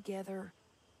had together,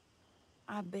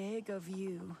 I beg of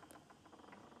you,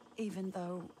 even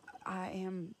though I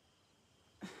am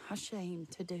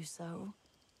ashamed to do so.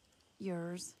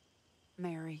 Yours,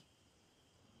 Mary.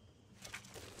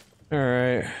 All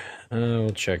right, we'll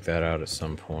check that out at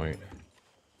some point.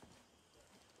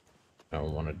 I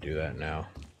don't want to do that now.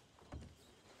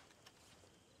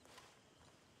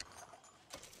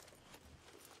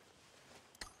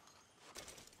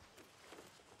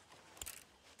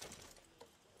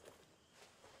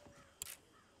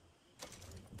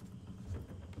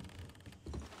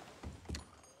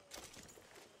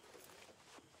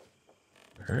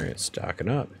 All right, stocking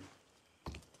up.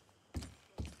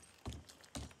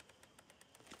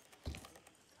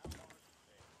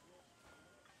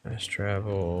 Fast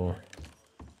travel.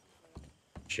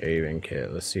 Shaving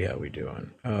kit. Let's see how we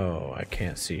doing. Oh, I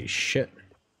can't see shit.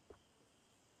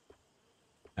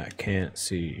 I can't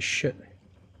see shit.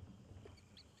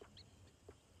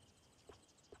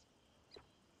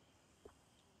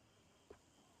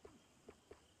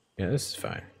 Yeah, this is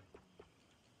fine.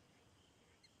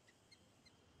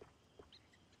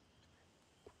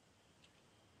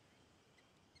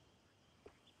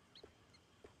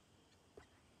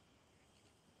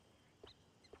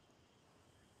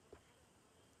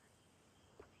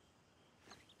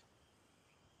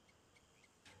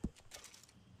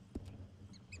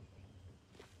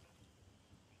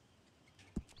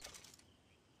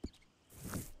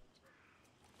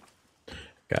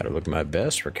 Gotta look my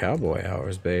best for cowboy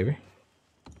hours, baby.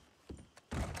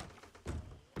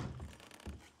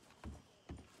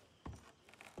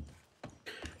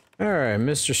 Alright,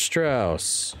 Mr.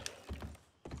 Strauss.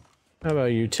 How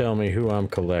about you tell me who I'm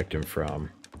collecting from?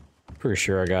 Pretty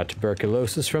sure I got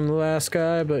tuberculosis from the last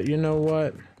guy, but you know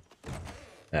what?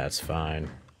 That's fine.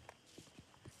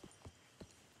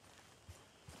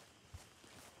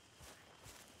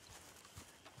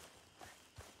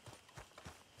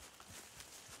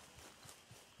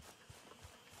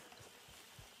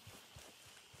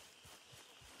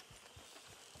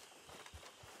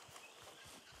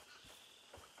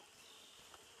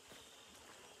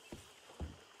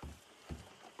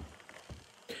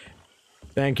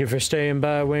 Thank you for staying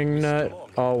by, Wingnut.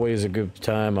 Always a good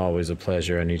time, always a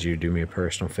pleasure. I need you to do me a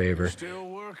personal favor. Still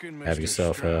working, Mr. Have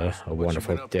yourself a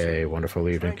wonderful day, wonderful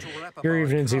evening. Your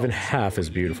evening's even half as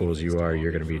beautiful as you are.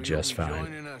 You're going to be just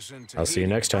fine. I'll see you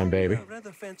next time, baby. I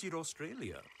rather fancied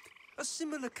Australia. A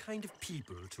similar kind of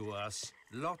people to us.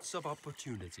 Lots of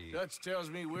opportunity. Dutch tells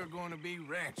me we're going to be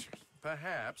ranchers.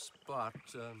 Perhaps, but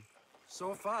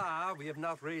so far we have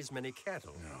not raised many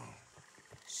cattle. No.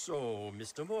 So,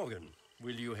 Mr. Morgan,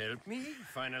 will you help me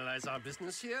finalize our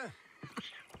business here?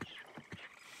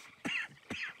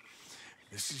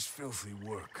 This is filthy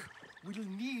work. We'll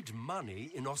need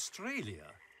money in Australia.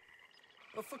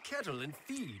 For cattle and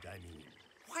feed, I mean.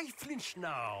 Why flinch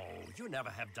now? You never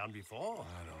have done before.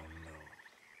 I don't know.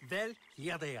 Well,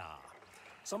 here they are.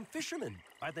 Some fishermen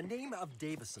by the name of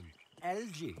Davison,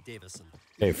 Algie Davison.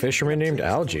 A fisherman named Place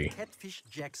called Algie. Catfish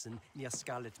Jackson near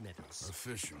Scarlet Meadows. A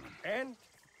fisherman. And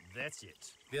that's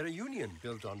it. We're a union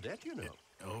built on that, you know.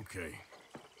 Okay.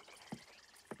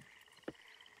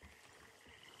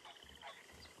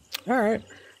 All right.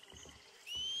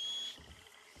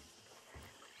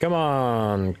 Come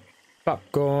on,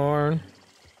 popcorn.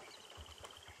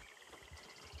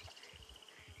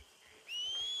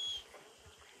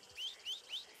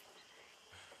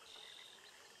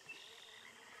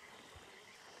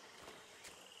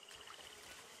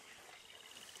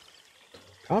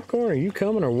 Popcorn, are you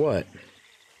coming or what?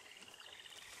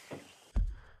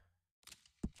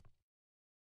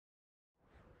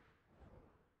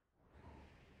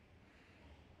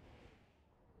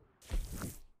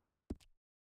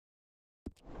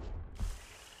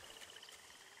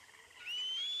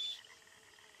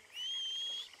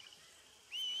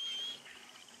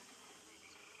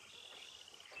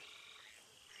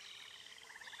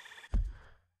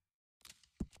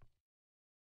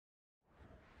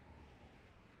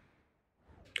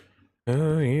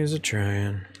 Oh, he's a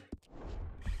trying.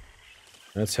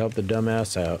 Let's help the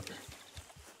dumbass out.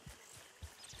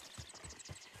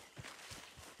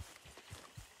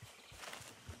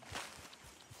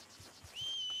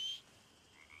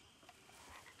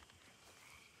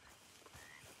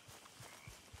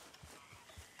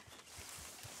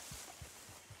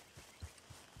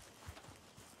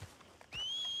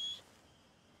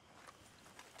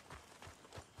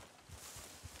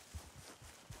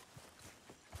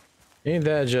 Ain't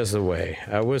that just the way?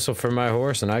 I whistle for my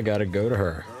horse and I gotta go to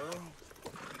her.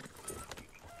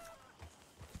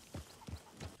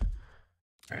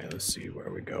 Alright, let's see where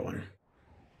we're going.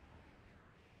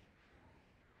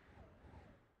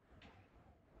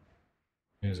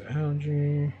 There's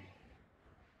Algie.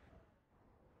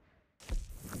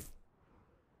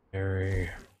 Harry.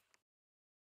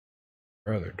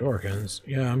 Brother Dorkins.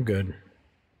 Yeah, I'm good.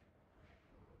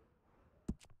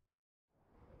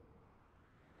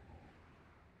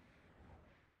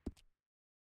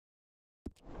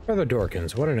 Brother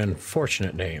Dorkins, what an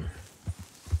unfortunate name.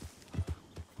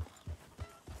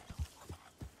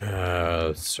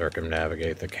 Let's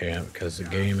circumnavigate the camp, because the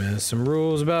game has some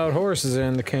rules about horses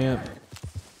in the camp.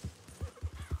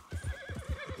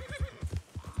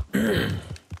 The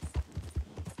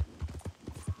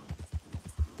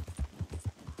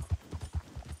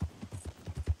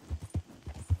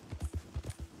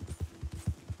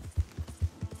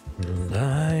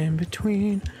line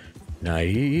between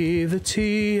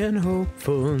naivety and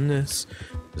hopefulness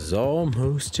is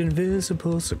almost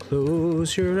invisible, so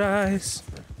close your eyes.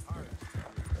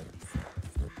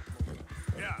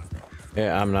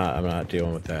 Yeah, I'm not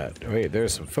dealing with that. Wait,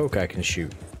 there's some folk I can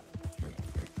shoot.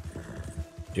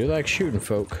 Do you like shooting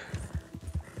folk?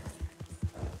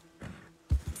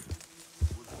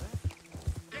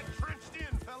 Get trenched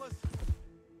in, fellas.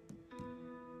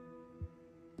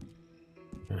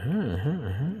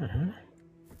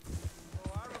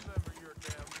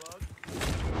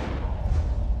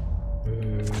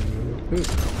 Ooh.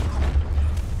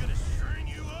 Gonna string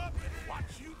you up and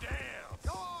watch you down.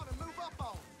 Go on and move up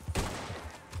on.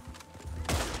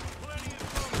 Plenty of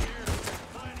fun here.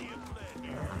 Plenty of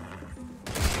pleasure.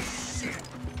 Shit.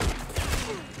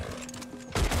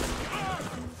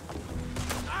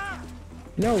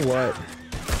 You know what?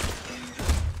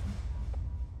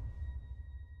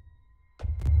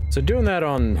 So doing that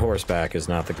on horseback is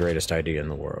not the greatest idea in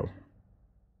the world.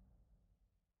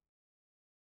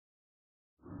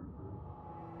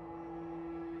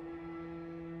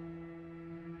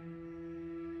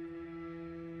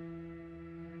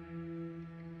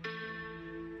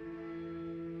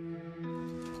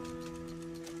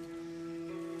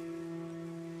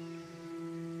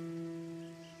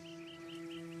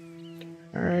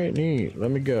 Alright, neat. Let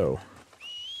me go.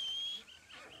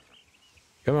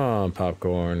 Come on,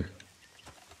 popcorn.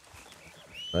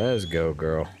 Let's go,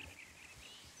 girl.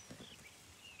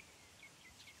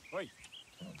 Wait.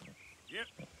 Yep.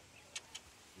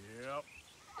 Yep.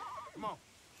 Come on.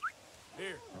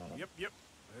 Here.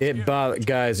 Yep.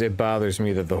 Guys, it bothers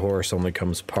me that the horse only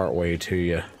comes part way to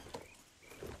you.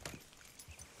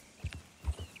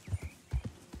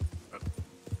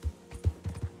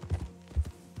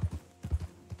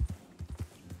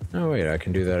 Oh wait, I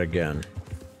can do that again.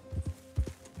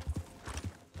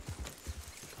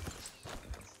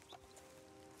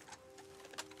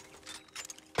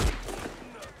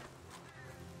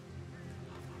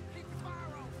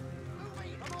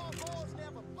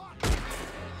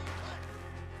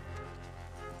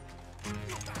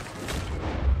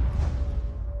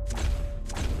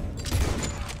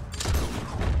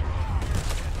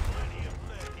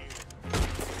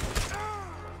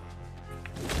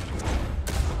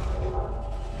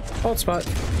 Hold spot.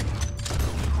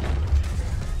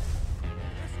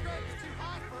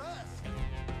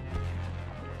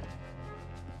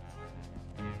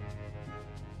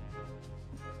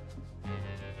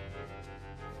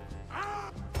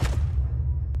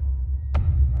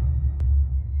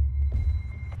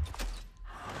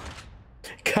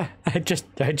 God,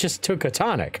 I just took a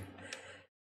tonic.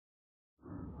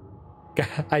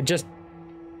 God,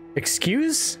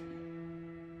 excuse?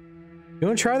 You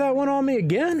wanna try that one on me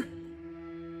again?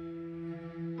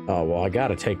 Oh, well, I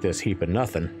gotta take this heap of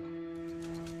nothing.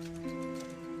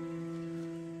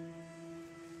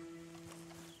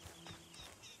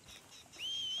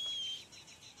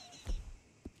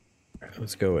 All right,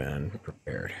 let's go in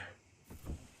prepared.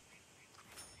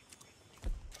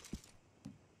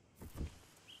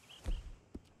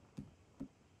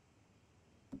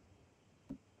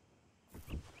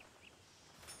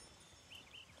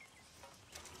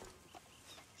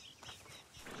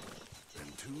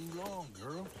 Been too long,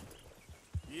 girl.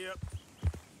 Yep.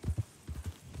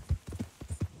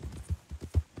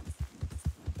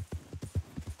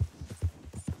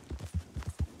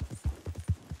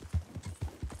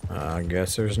 I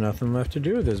guess there's nothing left to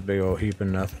do with this big old heap of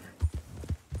nothing.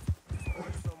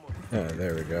 Yeah,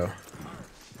 there we go.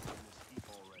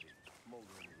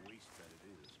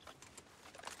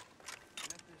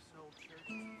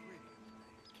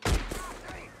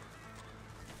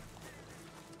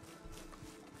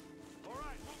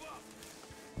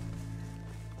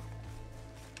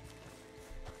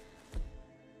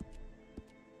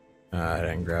 I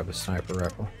didn't grab a sniper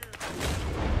rifle.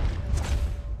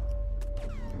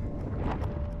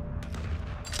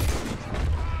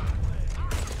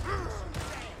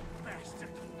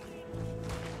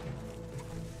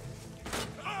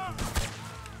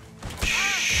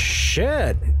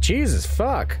 Shit! Jesus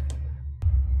fuck!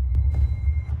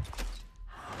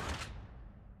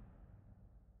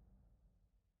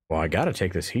 Well, I gotta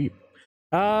take this heap.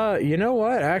 You know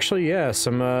what? Actually, yeah,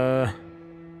 some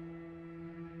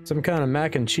kind of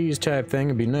mac and cheese type thing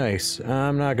would be nice.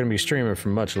 I'm not gonna be streaming for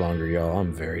much longer, y'all.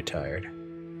 I'm very tired.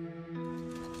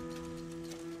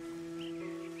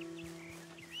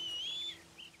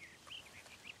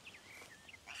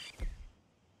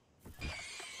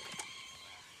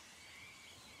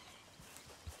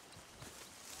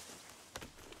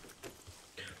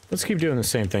 Let's keep doing the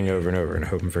same thing over and over and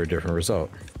hoping for a different result.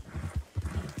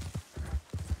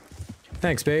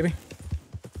 Thanks, baby.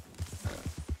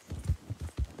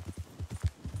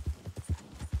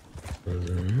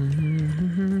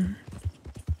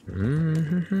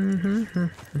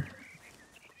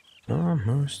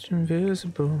 Almost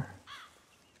invisible.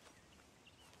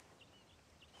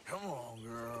 Come on,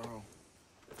 girl.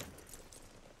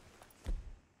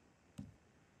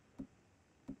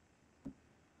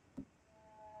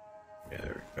 Yeah,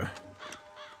 there we go.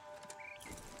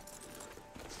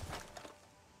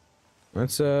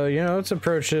 Let's, you know, let's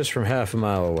approach this from half a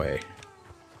mile away.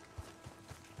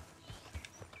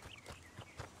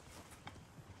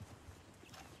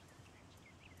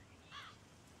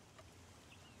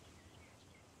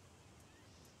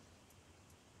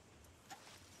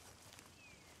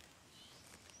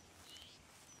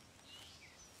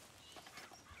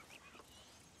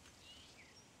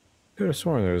 Could have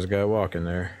sworn there was a guy walking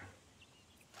there.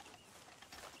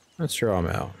 Let's draw him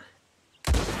out.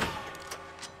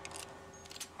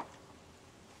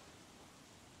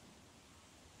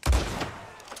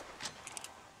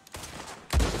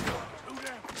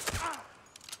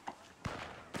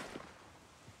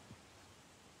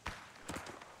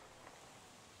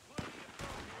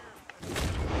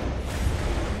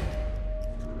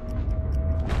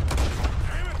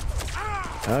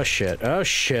 Oh shit, oh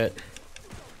shit.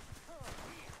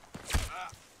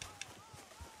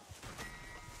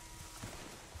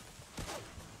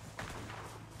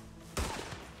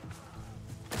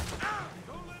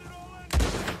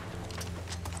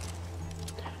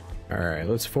 Alright,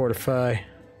 let's fortify.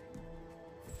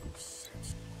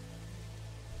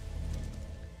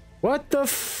 What the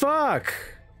fuck?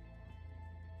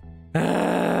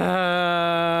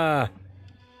 Ah!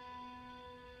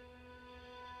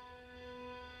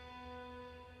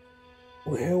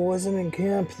 It wasn't in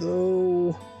camp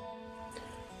though.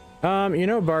 You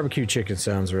know, barbecue chicken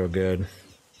sounds real good.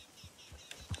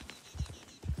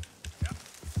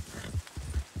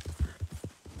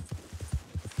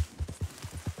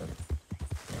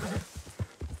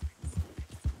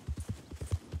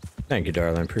 Thank you,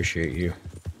 darling. Appreciate you.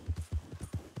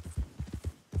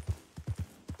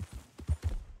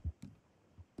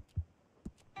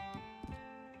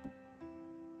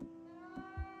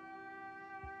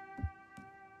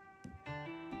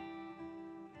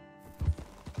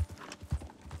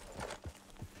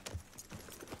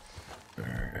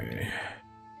 Alright.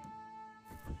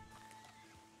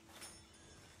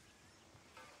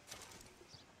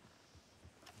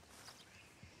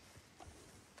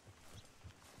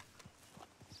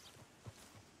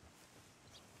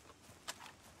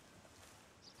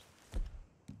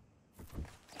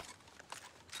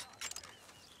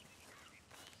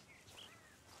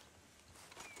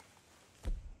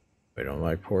 We don't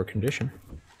like poor condition.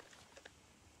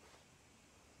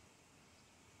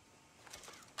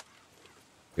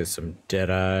 Get some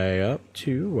Deadeye up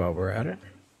too while we're at it.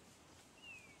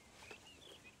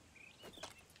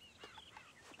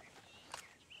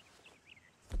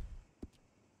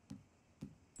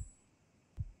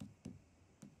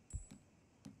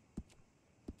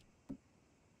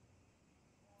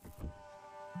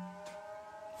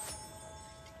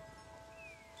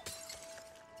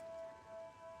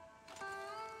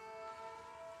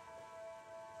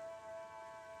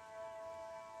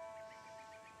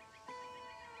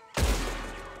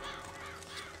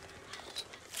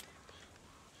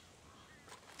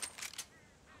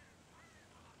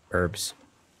 Herbs.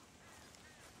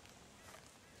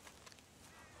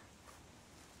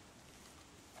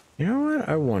 You know what?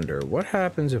 I wonder what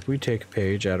happens if we take a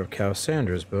page out of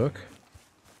Cassandra's book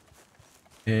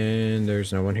and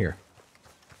there's no one here.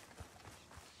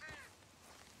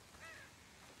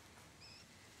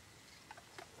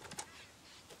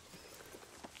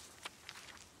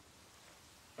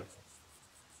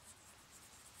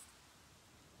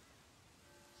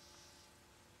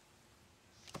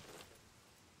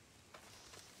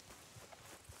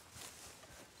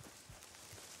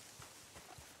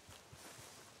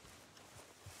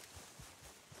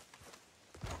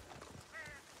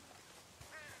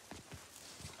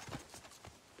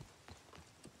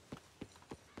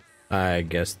 I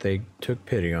guess they took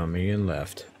pity on me and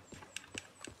left.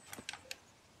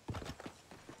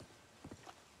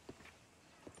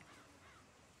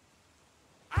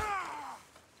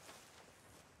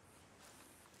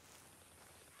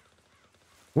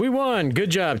 We won! Good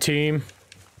job, team!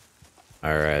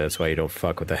 Alright, that's why you don't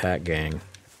fuck with the Hat Gang.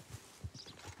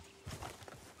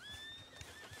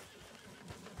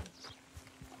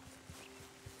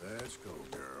 Let's go,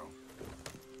 girl.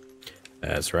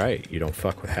 That's right, you don't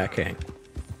fuck with Hat Gang.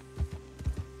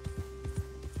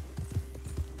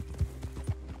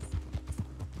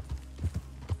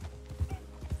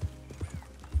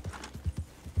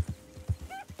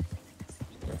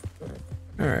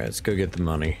 Alright, let's go get the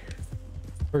money.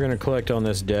 We're gonna collect on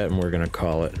this debt and we're gonna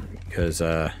call it. Because,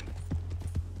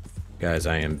 guys,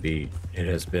 I am beat. It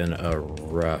has been a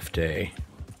rough day.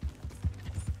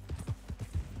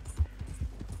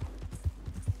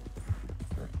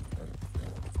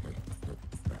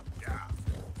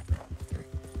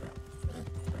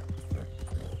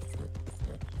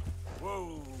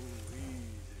 Whoa, easy.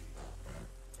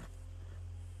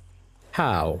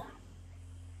 How?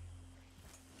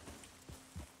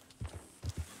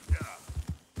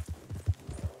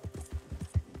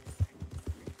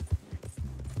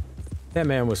 That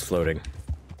man was floating.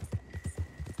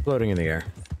 Floating in the air.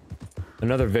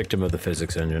 Another victim of the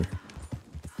physics engine.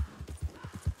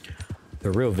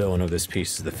 The real villain of this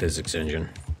piece is the physics engine.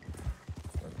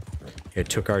 It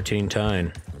took our Tine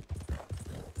II.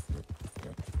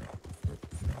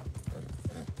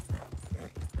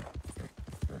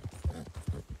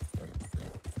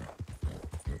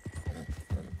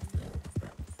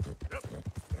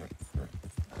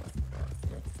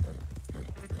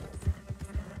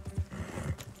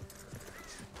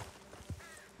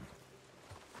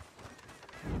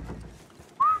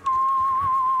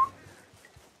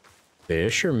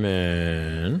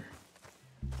 Fisherman.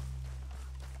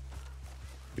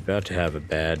 You're about to have a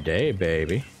bad day,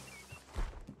 baby.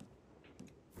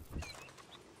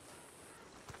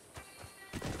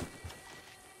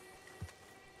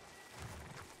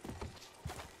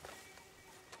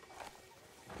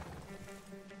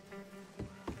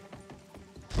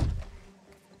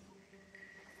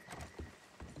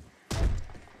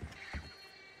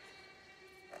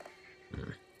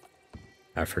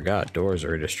 I forgot, doors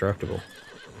are indestructible.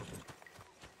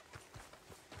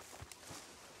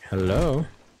 Hello?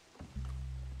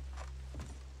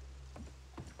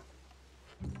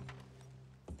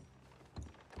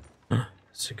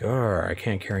 Cigar. I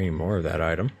can't carry any more of that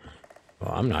item.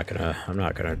 Well, I'm not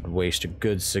gonna waste a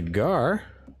good cigar.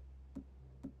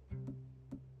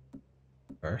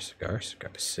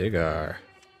 Cigar.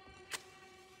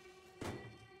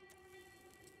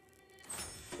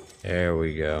 There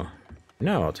we go.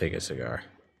 Now I'll take a cigar.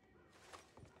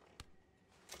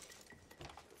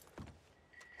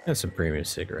 And some premium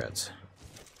cigarettes.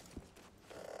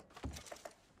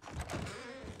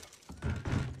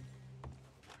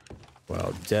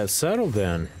 Well, that's settled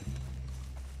then.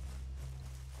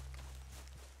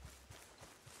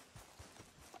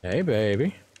 Hey,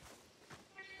 baby.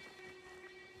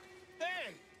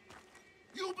 Hey!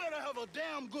 You better have a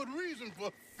damn good reason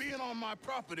for being on my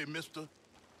property, mister.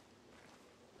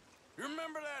 You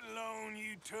remember that loan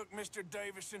you took, Mr.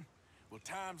 Davison? Well,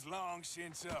 time's long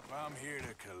since up. I'm here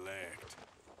to collect.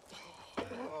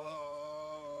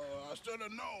 I should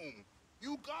have known.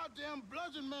 You goddamn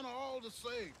bludgeon men are all the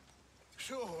same.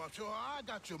 Sure, I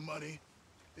got your money.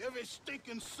 Every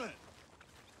stinking cent.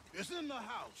 It's in the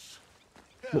house.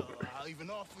 Hell, I'll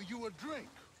even offer you a drink.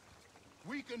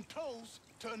 We can toast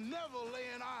to never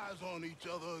laying eyes on each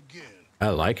other again. I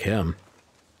like him.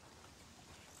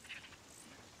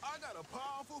 I got a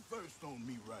powerful thirst on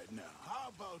me right now. How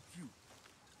about you?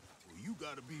 Well, you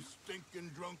gotta be stinking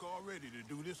drunk already to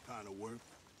do this kind of work.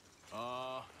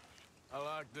 I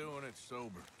like doing it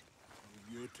sober.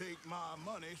 If you take my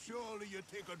money, surely you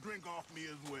take a drink off me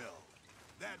as well.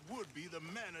 That would be the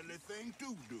mannerly thing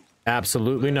to do.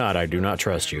 Absolutely not. I do not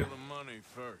trust you. Handle the money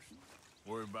first.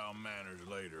 Worry about manners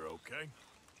later, okay?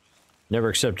 Never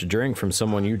accept a drink from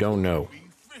someone you don't know.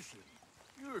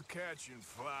 You were catching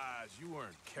flies. You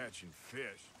weren't catching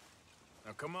fish.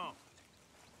 Now come on.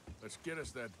 Let's get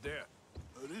us that debt.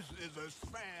 This is as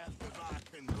fast as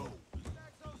I can go.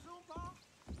 Back so soon, Pop?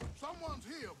 Someone's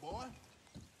here, boy.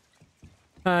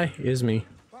 Hi, is me.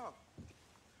 Pop,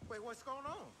 wait, what's going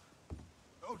on?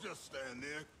 Don't just stand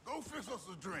there. Go fix us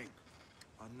a drink.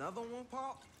 Another one,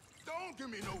 Pop? Don't give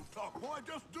me no talk, boy.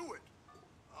 Just do it.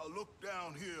 I'll look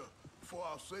down here for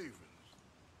our savings.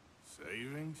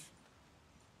 Savings?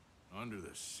 Under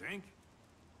the sink?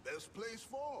 Best place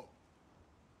for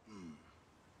 'em.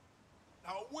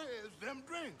 Now, where's them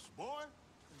drinks, boy?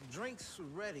 Drinks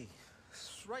ready.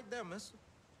 It's right there, mister.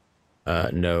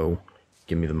 No.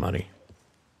 Give me the money.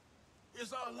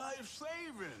 It's our life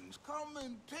savings. Come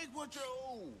and take what you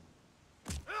owe.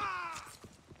 Ah!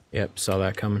 Yep, saw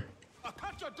that coming. I'll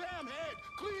cut your damn head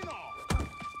clean off.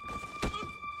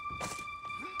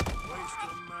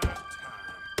 Wasting my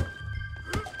time.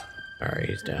 Alright,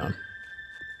 he's down.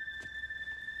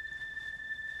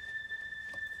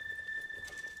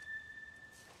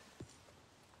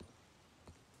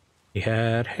 He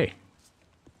had hay.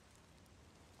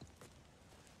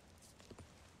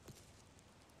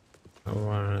 I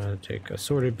want to take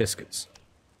assorted biscuits.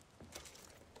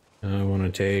 I want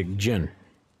to take gin.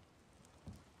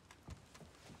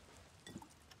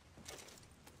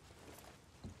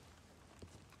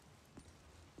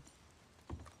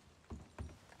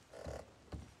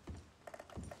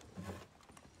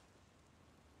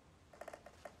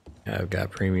 I've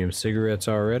got premium cigarettes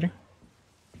already.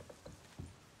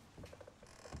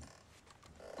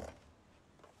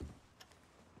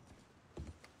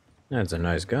 That's a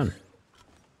nice gun.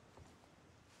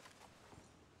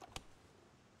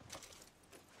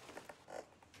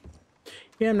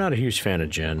 Yeah, I'm not a huge fan of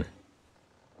gin.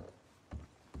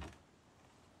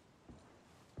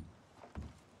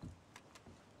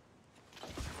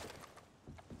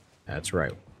 That's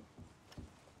right.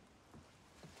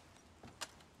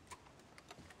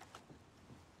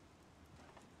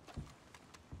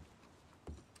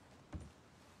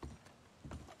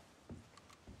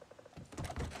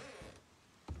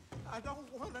 I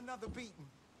don't want another beating.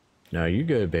 No, you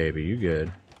good, baby. You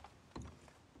good.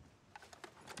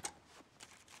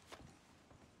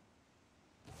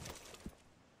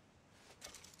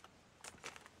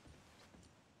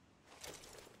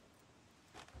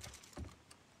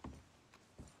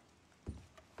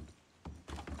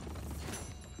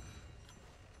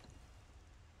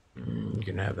 You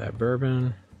can have that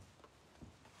bourbon.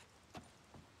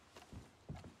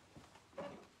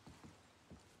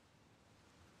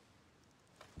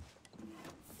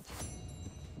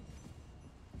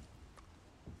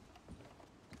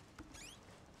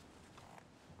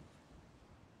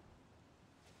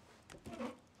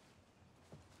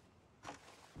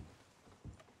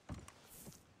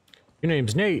 Your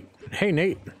name's Nate. Hey,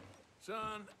 Nate.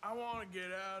 Son, I want to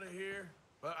get out of here,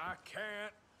 but I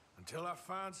can't until I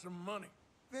find some money.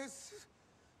 There's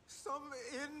some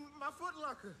in my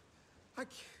footlocker.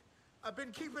 I've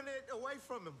been keeping it away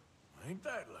from him. Ain't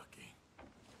that lucky?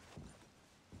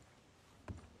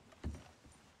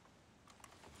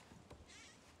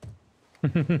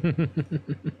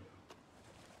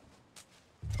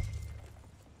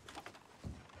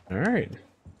 All right.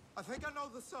 I think I know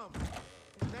the sum.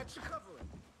 That should cover it.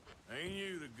 Ain't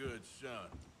you the good son?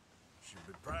 Should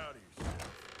be proud of yourself.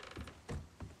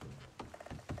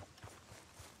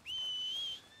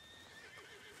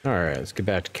 All right, let's get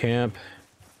back to camp.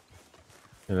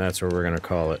 And that's where we're going to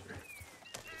call it.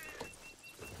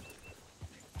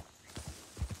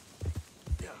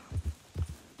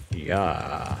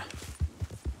 Yeah.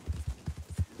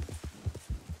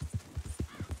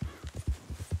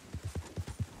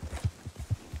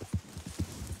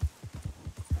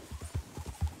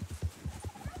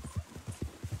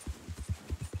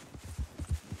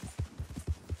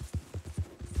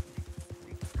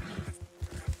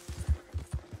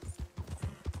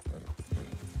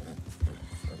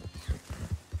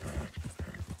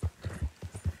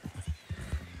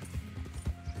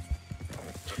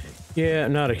 Yeah,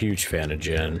 not a huge fan of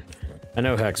gin. I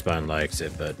know Hexbine likes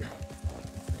it, but...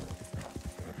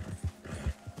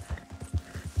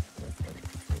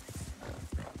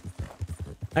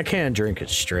 I can drink it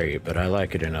straight, but I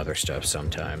like it in other stuff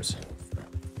sometimes.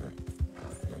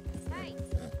 Hey,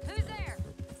 who's there?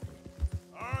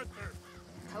 Arthur!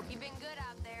 Hope you've been good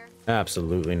out there.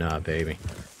 Absolutely not, baby.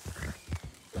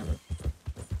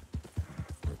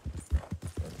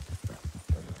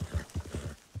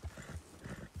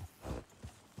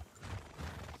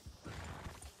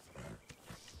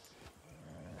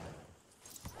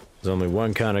 There's only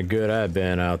one kind of good I've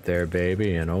been out there,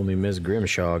 baby, and only Miss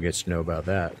Grimshaw gets to know about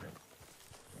that.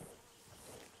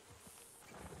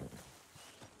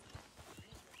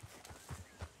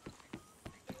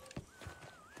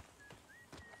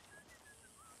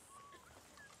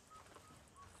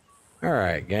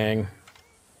 Alright, gang.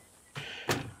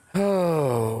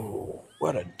 Oh,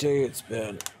 what a day it's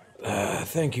been.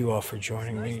 Thank you all for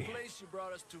joining me. Nice place you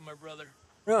brought us to, my brother.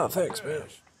 Oh, thanks, man.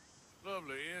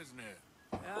 Lovely, isn't it?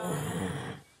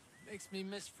 Makes me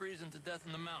miss freezing to death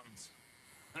in the mountains.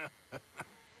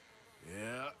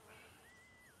 Yeah.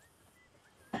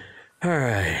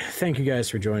 Alright, thank you guys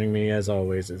for joining me. As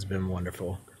always, it's been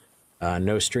wonderful.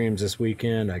 No streams this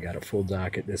weekend. I got a full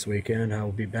docket this weekend. I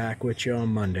will be back with you on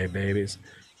Monday, babies.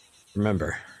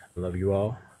 Remember, I love you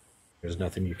all. There's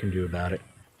nothing you can do about it.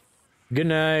 Good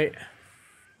night.